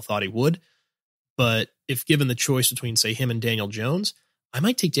most people thought he would. But if given the choice between, say, him and Daniel Jones, I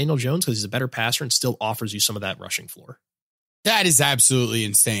might take Daniel Jones because he's a better passer and still offers you some of that rushing floor. That is absolutely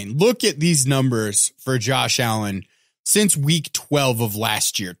insane. Look at these numbers for Josh Allen since week 12 of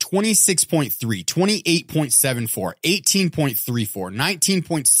last year. 26.3, 28.74, 18.34,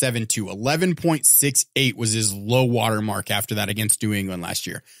 19.72, 11.68 was his low water mark after that against New England last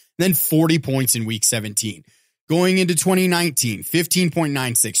year. Then 40 points in week 17. Going into 2019,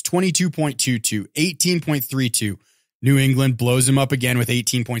 15.96, 22.22, 18.32. New England blows him up again with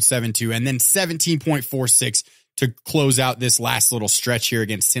 18.72 and then 17.46 to close out this last little stretch here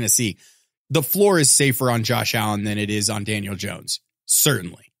against Tennessee. The floor is safer on Josh Allen than it is on Daniel Jones.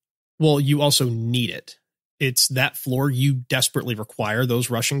 Certainly. Well, you also need it. It's that floor you desperately require those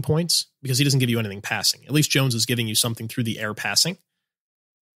rushing points because he doesn't give you anything passing. At least Jones is giving you something through the air passing.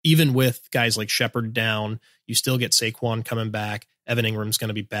 Even with guys like Shepard down, you still get Saquon coming back. Evan Ingram's going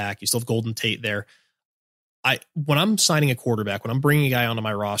to be back. You still have Golden Tate there. When I'm signing a quarterback, when I'm bringing a guy onto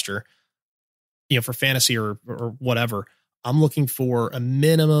my roster, for fantasy or whatever, I'm looking for a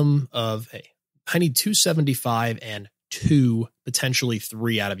minimum of, hey, I need 275 and 2, potentially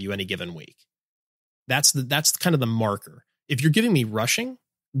 3 out of you any given week. That's kind of the marker. If you're giving me rushing,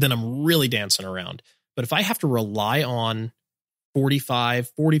 then I'm really dancing around. But if I have to rely on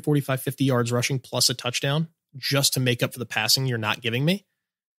 45, 50 yards rushing plus a touchdown just to make up for the passing you're not giving me,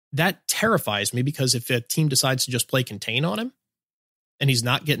 that terrifies me because if a team decides to just play contain on him and he's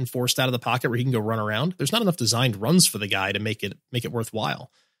not getting forced out of the pocket where he can go run around, there's not enough designed runs for the guy to make it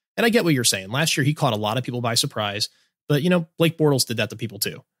worthwhile. And I get what you're saying. Last year, he caught a lot of people by surprise, but Blake Bortles did that to people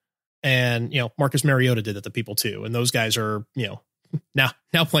too. And, Marcus Mariota did that to people too. And those guys are, now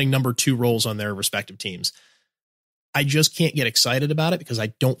playing number 2 roles on their respective teams. I just can't get excited about it because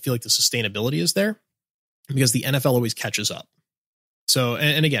I don't feel like the sustainability is there. because the NFL always catches up. So,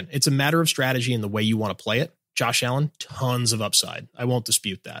 and again, it's a matter of strategy and the way you want to play it. Josh Allen, tons of upside. I won't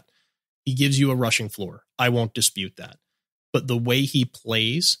dispute that. He gives you a rushing floor. I won't dispute that. But the way he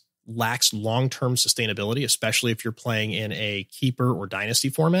plays lacks long-term sustainability, especially if you're playing in a keeper or dynasty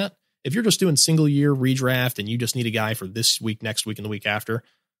format. If you're just doing single year redraft and you just need a guy for this week, next week, and the week after,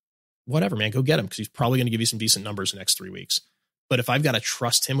 whatever, man, go get him because he's probably going to give you some decent numbers the next 3 weeks. But if I've got to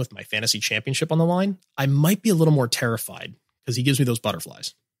trust him with my fantasy championship on the line, I might be a little more terrified because he gives me those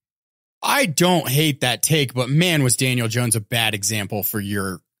butterflies. I don't hate that take, but man, was Daniel Jones a bad example for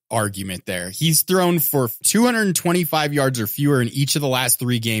your argument there. He's thrown for 225 yards or fewer in each of the last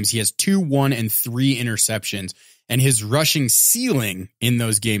 3 games. He has 2, 1, and 3 interceptions, and his rushing ceiling in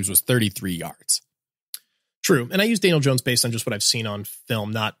those games was 33 yards. True. And I use Daniel Jones based on just what I've seen on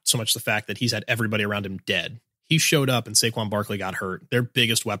film, not so much the fact that he's had everybody around him dead. He showed up and Saquon Barkley got hurt. Their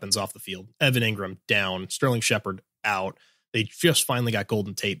biggest weapons off the field. Evan Ingram down, Sterling Shepard out. They just finally got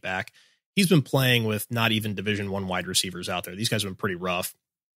Golden Tate back. He's been playing with not even Division I wide receivers out there. These guys have been pretty rough.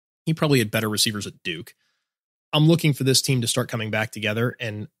 He probably had better receivers at Duke. I'm looking for this team to start coming back together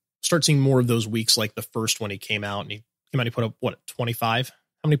and start seeing more of those weeks like the first one he came out and he put up, 25?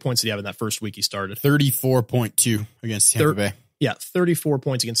 How many points did he have in that first week he started? 34.2 against Tampa Bay. Yeah, 34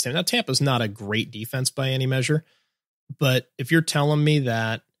 points against Tampa. Now, Tampa's not a great defense by any measure, but if you're telling me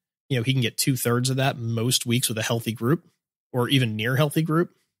that, he can get 2/3 of that most weeks with a healthy group or even near healthy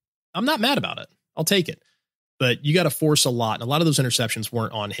group, I'm not mad about it. I'll take it. But you got to force a lot. And a lot of those interceptions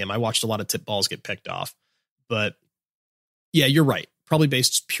weren't on him. I watched a lot of tip balls get picked off. But yeah, you're right. Probably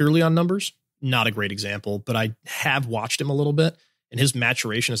based purely on numbers. Not a great example, but I have watched him a little bit. And his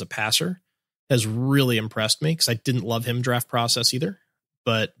maturation as a passer has really impressed me because I didn't love him draft process either.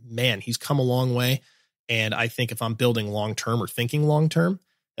 But man, he's come a long way. And I think if I'm building long-term or thinking long-term,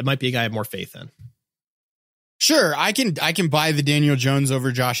 it might be a guy I have more faith in. Sure, I can buy the Daniel Jones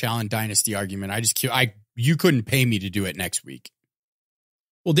over Josh Allen dynasty argument. You couldn't pay me to do it next week.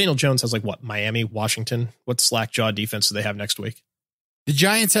 Well, Daniel Jones has Miami, Washington. What slack-jawed defense do they have next week? The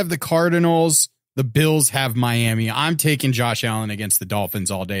Giants have the Cardinals. The Bills have Miami. I'm taking Josh Allen against the Dolphins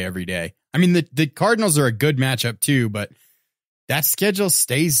all day, every day. I mean, the Cardinals are a good matchup too, but that schedule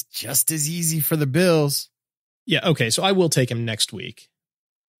stays just as easy for the Bills. Yeah, okay, so I will take him next week.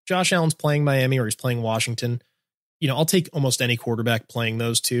 Josh Allen's playing Miami or he's playing Washington. I'll take almost any quarterback playing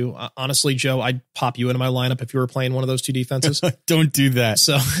those two. Honestly, Joe, I'd pop you into my lineup if you were playing one of those two defenses. Don't do that.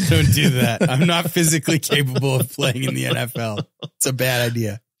 Don't do that. I'm not physically capable of playing in the NFL. It's a bad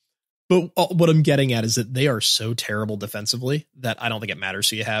idea. But what I'm getting at is that they are so terrible defensively that I don't think it matters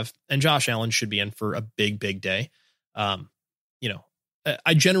who you have. And Josh Allen should be in for a big, big day. I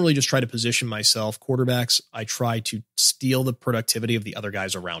generally just try to position myself. Quarterbacks, I try to steal the productivity of the other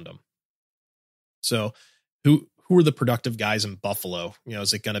guys around them. So who are the productive guys in Buffalo?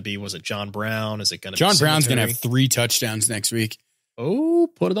 Is it going to be, was it John Brown? Is it going to be John Brown's going to have 3 touchdowns next week. Oh,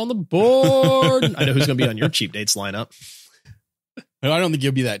 put it on the board. I know who's going to be on your cheap dates lineup. I don't think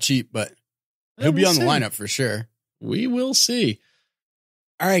he'll be that cheap, but he'll be on the lineup for sure. We will see.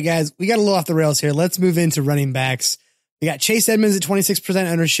 All right, guys, we got a little off the rails here. Let's move into running backs. We got Chase Edmonds at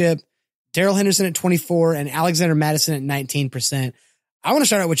 26% ownership, Darrell Henderson at 24%, and Alexander Mattison at 19%. I want to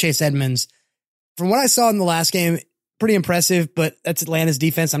start out with Chase Edmonds. From what I saw in the last game, pretty impressive, but that's Atlanta's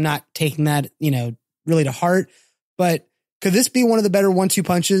defense. I'm not taking that, really to heart. But could this be one of the better 1-2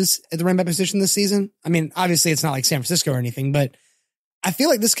 punches at the running back position this season? I mean, obviously it's not like San Francisco or anything, but I feel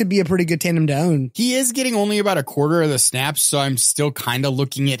like this could be a pretty good tandem to own. He is getting only about a quarter of the snaps, so I'm still kind of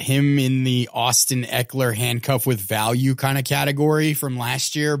looking at him in the Austin Eckler handcuff with value kind of category from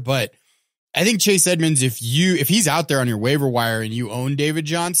last year. But I think Chase Edmonds, if he's out there on your waiver wire and you own David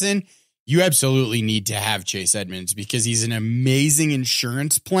Johnson, you absolutely need to have Chase Edmonds because he's an amazing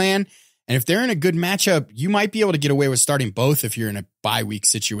insurance plan. And if they're in a good matchup, you might be able to get away with starting both if you're in a bye week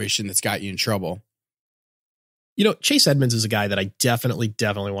situation that's got you in trouble. Chase Edmonds is a guy that I definitely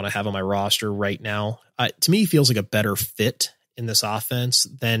want to have on my roster right now. To me, he feels like a better fit in this offense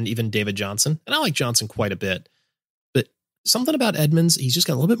than even David Johnson. And I like Johnson quite a bit. But something about Edmonds, he's just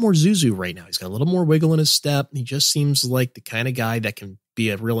got a little bit more Zuzu right now. He's got a little more wiggle in his step. He just seems like the kind of guy that can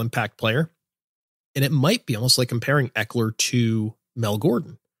be a real impact player. And it might be almost like comparing Eckler to Mel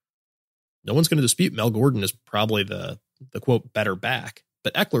Gordon. No one's going to dispute Mel Gordon is probably the quote better back.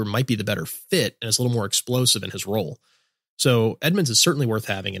 But Eckler might be the better fit and is a little more explosive in his role. So Edmonds is certainly worth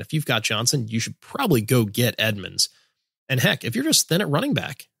having. And if you've got Johnson, you should probably go get Edmonds. And heck, if you're just thin at running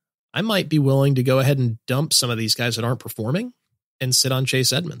back, I might be willing to go ahead and dump some of these guys that aren't performing and sit on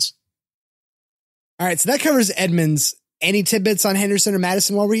Chase Edmonds. All right, so that covers Edmonds. Any tidbits on Henderson or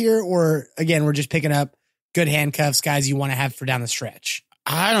Madison while we're here? Or again, we're just picking up good handcuffs, guys you want to have for down the stretch?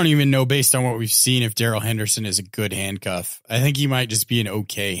 I don't even know, based on what we've seen, if Darrell Henderson is a good handcuff. I think he might just be an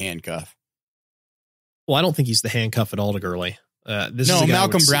okay handcuff. Well, I don't think he's the handcuff at all to Gurley. No,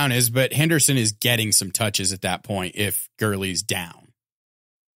 Malcolm Brown is, but Henderson is getting some touches at that point if Gurley's down.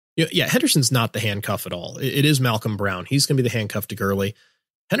 Yeah, Henderson's not the handcuff at all. It is Malcolm Brown. He's going to be the handcuff to Gurley.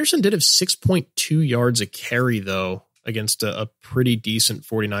 Henderson did have 6.2 yards a carry, though, against a pretty decent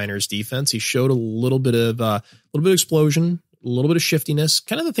 49ers defense. He showed a little bit of explosion, a little bit of shiftiness,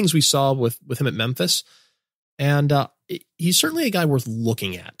 kind of the things we saw with him at Memphis. And he's certainly a guy worth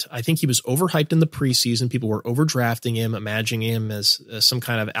looking at. I think he was overhyped in the preseason. People were overdrafting him, imagining him as some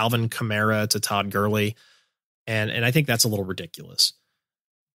kind of Alvin Kamara to Todd Gurley. And I think that's a little ridiculous.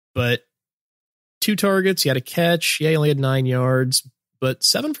 But 2 targets, he had a catch. Yeah, he only had 9 yards, but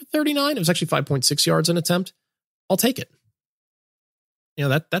 7 for 39. It was actually 5.6 yards an attempt. I'll take it. You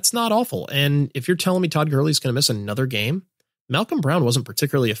know, that's not awful. And if you're telling me Todd Gurley's going to miss another game, Malcolm Brown wasn't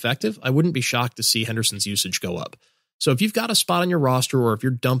particularly effective. I wouldn't be shocked to see Henderson's usage go up. So if you've got a spot on your roster, or if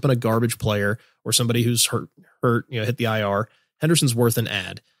you're dumping a garbage player or somebody who's hurt, hit the IR, Henderson's worth an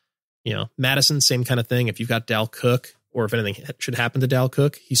add. You know, Madison, same kind of thing. If you've got Dal Cook, or if anything should happen to Dal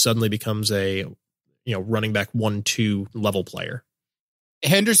Cook, he suddenly becomes a, running back 1-2 level player.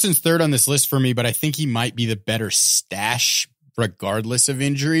 Henderson's third on this list for me, but I think he might be the better stash regardless of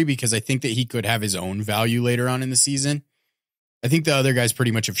injury, because I think that he could have his own value later on in the season. I think the other guys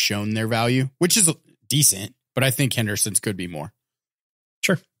pretty much have shown their value, which is decent, but I think Henderson's could be more.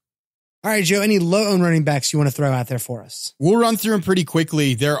 Sure. All right, Joe, any low-owned running backs you want to throw out there for us? We'll run through them pretty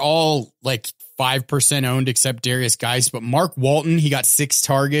quickly. They're all like 5% owned except Darius Geis, but Mark Walton, he got 6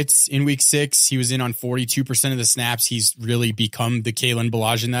 targets in week 6. He was in on 42% of the snaps. He's really become the Kalen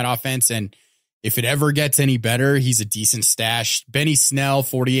Ballage in that offense, and if it ever gets any better, he's a decent stash. Benny Snell,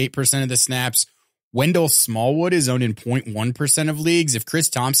 48% of the snaps. Wendell Smallwood is owned in 0.1% of leagues. If Chris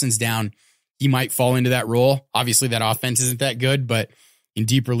Thompson's down, he might fall into that role. Obviously, that offense isn't that good, but in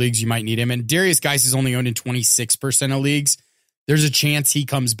deeper leagues, you might need him. And Darius Geis is only owned in 26% of leagues. There's a chance he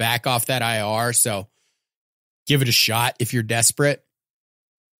comes back off that IR, so give it a shot if you're desperate.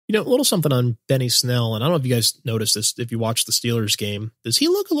 A little something on Benny Snell, and I don't know if you guys noticed this if you watched the Steelers game. Does he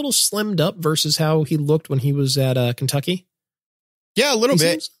look a little slimmed up versus how he looked when he was at Kentucky? Yeah, a little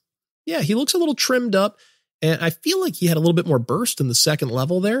bit. He looks a little trimmed up, and I feel like he had a little bit more burst in the second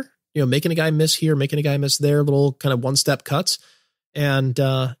level there, making a guy miss here, making a guy miss there, little kind of one-step cuts. And,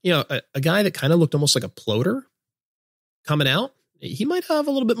 a guy that kind of looked almost like a plotter coming out, he might have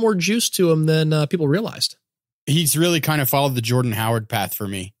a little bit more juice to him than people realized. He's really kind of followed the Jordan Howard path for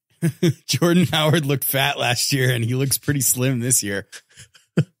me. Jordan Howard looked fat last year, and he looks pretty slim this year.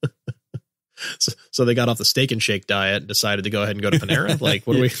 So they got off the steak and shake diet and decided to go ahead and go to Panera. Like,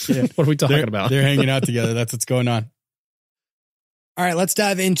 what are we talking about? They're hanging out together. That's what's going on. All right, let's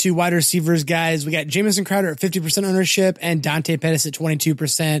dive into wide receivers, guys. We got Jamison Crowder at 50% ownership and Dante Pettis at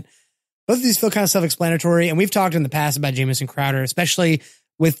 22%. Both of these feel kind of self-explanatory, and we've talked in the past about Jamison Crowder, especially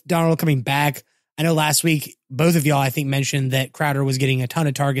with Darnold coming back. I know last week, both of y'all, I think, mentioned that Crowder was getting a ton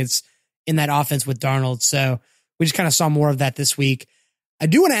of targets in that offense with Darnold, so we just kind of saw more of that this week. I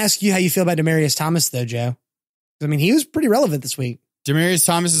do want to ask you how you feel about Demaryius Thomas, though, Joe. I mean, he was pretty relevant this week. Demaryius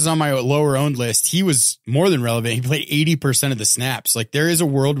Thomas is on my lower owned list. He was more than relevant. He played 80% of the snaps. Like, there is a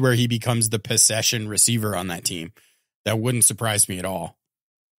world where he becomes the possession receiver on that team. That wouldn't surprise me at all.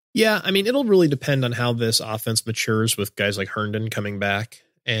 Yeah, I mean, it'll really depend on how this offense matures with guys like Herndon coming back,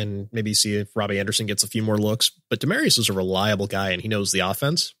 and maybe see if Robbie Anderson gets a few more looks. But Demaryius is a reliable guy, and he knows the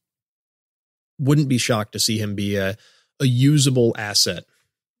offense. Wouldn't be shocked to see him be a usable asset,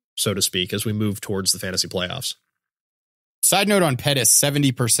 so to speak, as we move towards the fantasy playoffs. Side note on Pettis,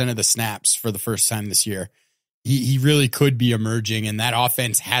 70% of the snaps for the first time this year. He really could be emerging, and that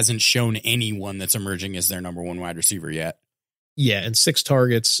offense hasn't shown anyone that's emerging as their number one wide receiver yet. Yeah, and 6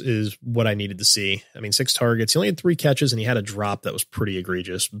 targets is what I needed to see. I mean, 6 targets. He only had 3 catches, and he had a drop that was pretty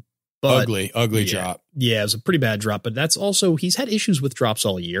egregious. But ugly drop. Yeah, it was a pretty bad drop, but that's also, he's had issues with drops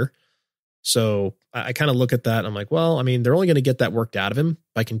all year. So I kind of look at that and I'm like, well, I mean, they're only going to get that worked out of him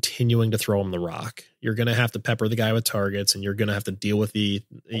by continuing to throw him the rock. You're going to have to pepper the guy with targets, and you're going to have to deal with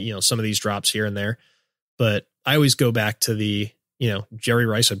some of these drops here and there. But I always go back to Jerry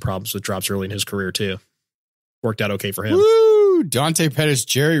Rice had problems with drops early in his career too. Worked out okay for him. Woo! Dante Pettis,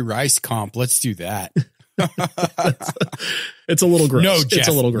 Jerry Rice comp. Let's do that. It's a little gross. No, Jeff, it's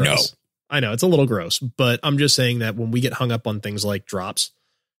a little gross. No. I know it's a little gross, but I'm just saying that when we get hung up on things like drops,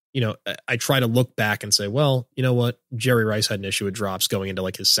 I try to look back and say, well, you know what? Jerry Rice had an issue with drops going into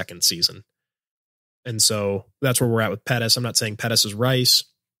like his second season. And so that's where we're at with Pettis. I'm not saying Pettis is Rice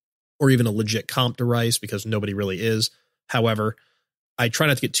or even a legit comp to Rice because nobody really is. However, I try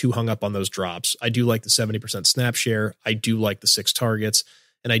not to get too hung up on those drops. I do like the 70% snap share. I do like the 6 targets,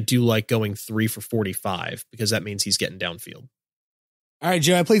 and I do like going 3 for 45 because that means he's getting downfield. All right,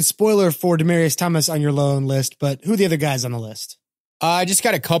 Joe, I played spoiler for Demaryius Thomas on your low-owned list, but who are the other guys on the list? I just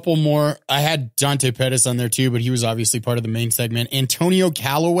got a couple more. I had Dante Pettis on there too, but he was obviously part of the main segment. Antonio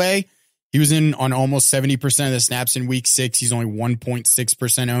Callaway, he was in on almost 70% of the snaps in week 6. He's only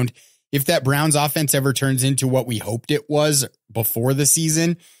 1.6% owned. If that Browns offense ever turns into what we hoped it was before the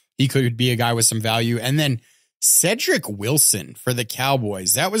season, he could be a guy with some value. And then Cedric Wilson for the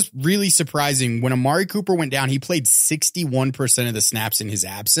Cowboys. That was really surprising. When Amari Cooper went down, he played 61% of the snaps in his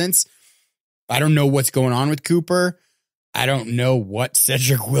absence. I don't know what's going on with Cooper. I don't know what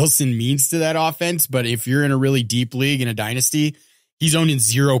Cedric Wilson means to that offense, but if you're in a really deep league in a dynasty, he's owned in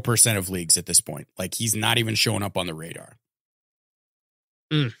 0% of leagues at this point. Like, he's not even showing up on the radar.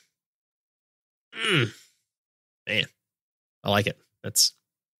 Man, I like it. That's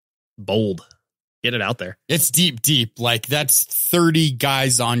bold. Get it out there. It's deep. Like, that's 30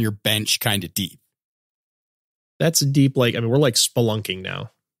 guys on your bench kind of deep. That's deep. Like, I mean, we're like spelunking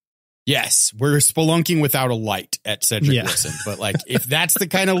now. Yes, we're spelunking without a light at Cedric Wilson. But like, if that's the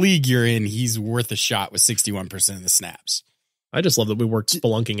kind of league you're in, he's worth a shot with 61% of the snaps. I just love that we worked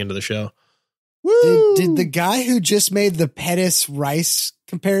spelunking into the show. Woo! Did the guy who just made the Pettis Rice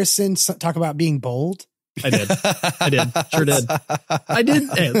comparison talk about being bold? I did. Sure did. I did.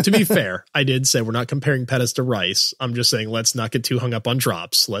 Hey, to be fair, I did say we're not comparing Pettis to Rice. I'm just saying let's not get too hung up on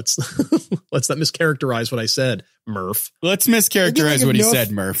drops. Let's not mischaracterize what I said, Murph. Let's mischaracterize what he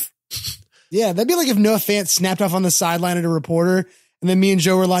said, Murph. Yeah, that'd be like if Noah Fant snapped off on the sideline at a reporter, and then me and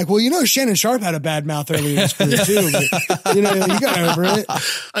Joe were like, well, Shannon Sharpe had a bad mouth earlier in his career too. But, you got over it.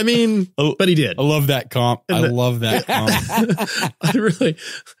 I mean, but he did. I love that comp. I love that comp. I really...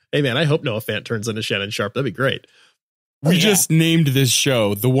 Hey, man, I hope Noah Fant turns into Shannon Sharpe. That'd be great. We just named this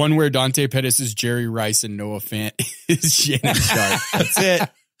show the one where Dante Pettis is Jerry Rice and Noah Fant is Shannon Sharpe. That's it.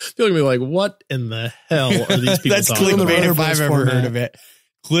 People are going to be like, what in the hell are these people That's talking about? clickbait if I've ever heard of it.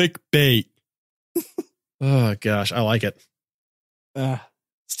 Clickbait. Oh, gosh. I like it.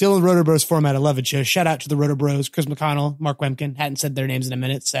 Still in Roto Bros format. I love it, Joe. Shout out to the Roto Bros. Chris McConnell, Mark Wemkin. Hadn't said their names in a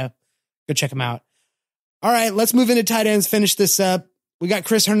minute, so go check them out. All right, let's move into tight ends. Finish this up. We got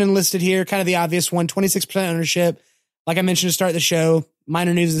Chris Herndon listed here, kind of the obvious one, 26% ownership. Like I mentioned to start the show,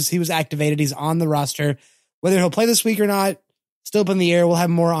 minor news is he was activated. He's on the roster. Whether he'll play this week or not, still up in the air. We'll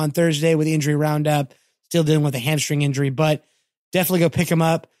have more on Thursday with the injury roundup. Still dealing with a hamstring injury, but definitely go pick him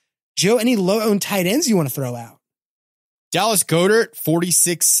up. Joe, any low-owned tight ends you want to throw out? Dallas Goedert,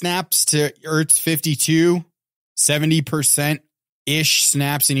 46 snaps to Ertz 52, 70%-ish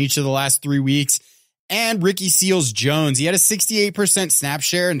snaps in each of the last 3 weeks. And Ricky Seals-Jones, he had a 68% snap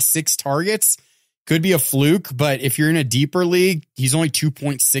share and 6 targets. Could be a fluke, but if you're in a deeper league, he's only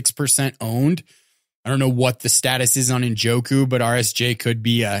 2.6% owned. I don't know what the status is on Njoku, but RSJ could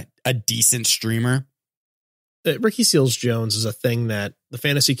be a decent streamer. Ricky Seals-Jones is a thing that the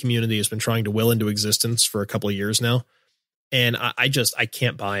fantasy community has been trying to will into existence for a couple of years now. And I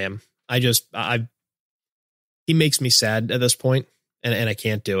can't buy him. He makes me sad at this point, and I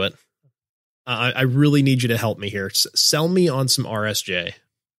can't do it. I really need you to help me here. Sell me on some RSJ.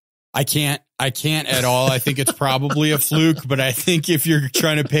 I can't at all. I think it's probably a fluke, but I think if you're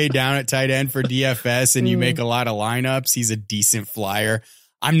trying to pay down at tight end for DFS and you make a lot of lineups, he's a decent flyer.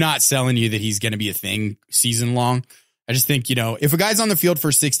 I'm not selling you that he's going to be a thing season long. I just think, if a guy's on the field for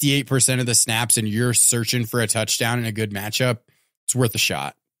 68% of the snaps and you're searching for a touchdown in a good matchup, it's worth a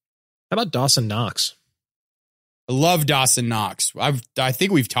shot. How about Dawson Knox? I love Dawson Knox. I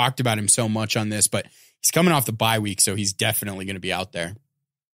think we've talked about him so much on this, but he's coming off the bye week, so he's definitely going to be out there.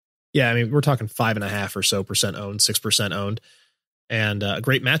 Yeah, I mean, we're talking 5.5% or so owned, 6% owned, and a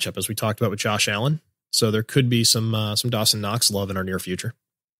great matchup as we talked about with Josh Allen. So there could be some Dawson Knox love in our near future.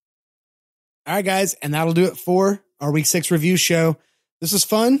 All right, guys, and that'll do it for our Week 6 review show. This was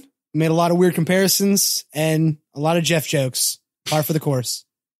fun. We made a lot of weird comparisons and a lot of Jeff jokes. Par for the course.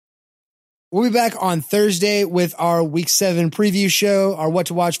 We'll be back on Thursday with our Week 7 preview show, our what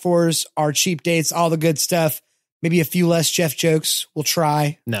to watch fors, our cheap dates, all the good stuff. Maybe a few less Jeff jokes. We'll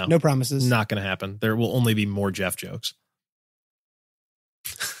try. No promises. Not going to happen. There will only be more Jeff jokes.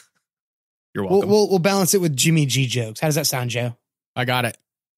 You're welcome. We'll balance it with Jimmy G jokes. How does that sound, Joe? I got it.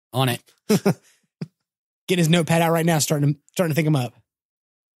 On it. Getting his notepad out right now, starting to think him up.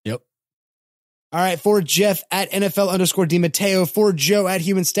 Yep. All right, for Jeff at NFL_DiMatteo, for Joe at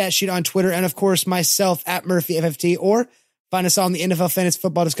Human Stat Sheet on Twitter, and of course myself at MurphyFFT, or find us on the NFL Fantasy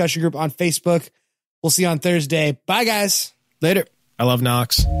Football Discussion Group on Facebook. We'll see you on Thursday. Bye, guys. Later. I love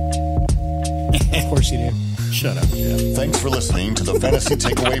Knox. Of course you do. Shut up, Jeff. Thanks for listening to the Fantasy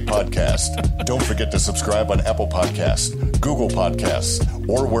Takeaway Podcast. Don't forget to subscribe on Apple Podcasts, Google Podcasts,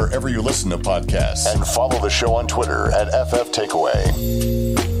 or wherever you listen to podcasts. And follow the show on Twitter at FF Takeaway.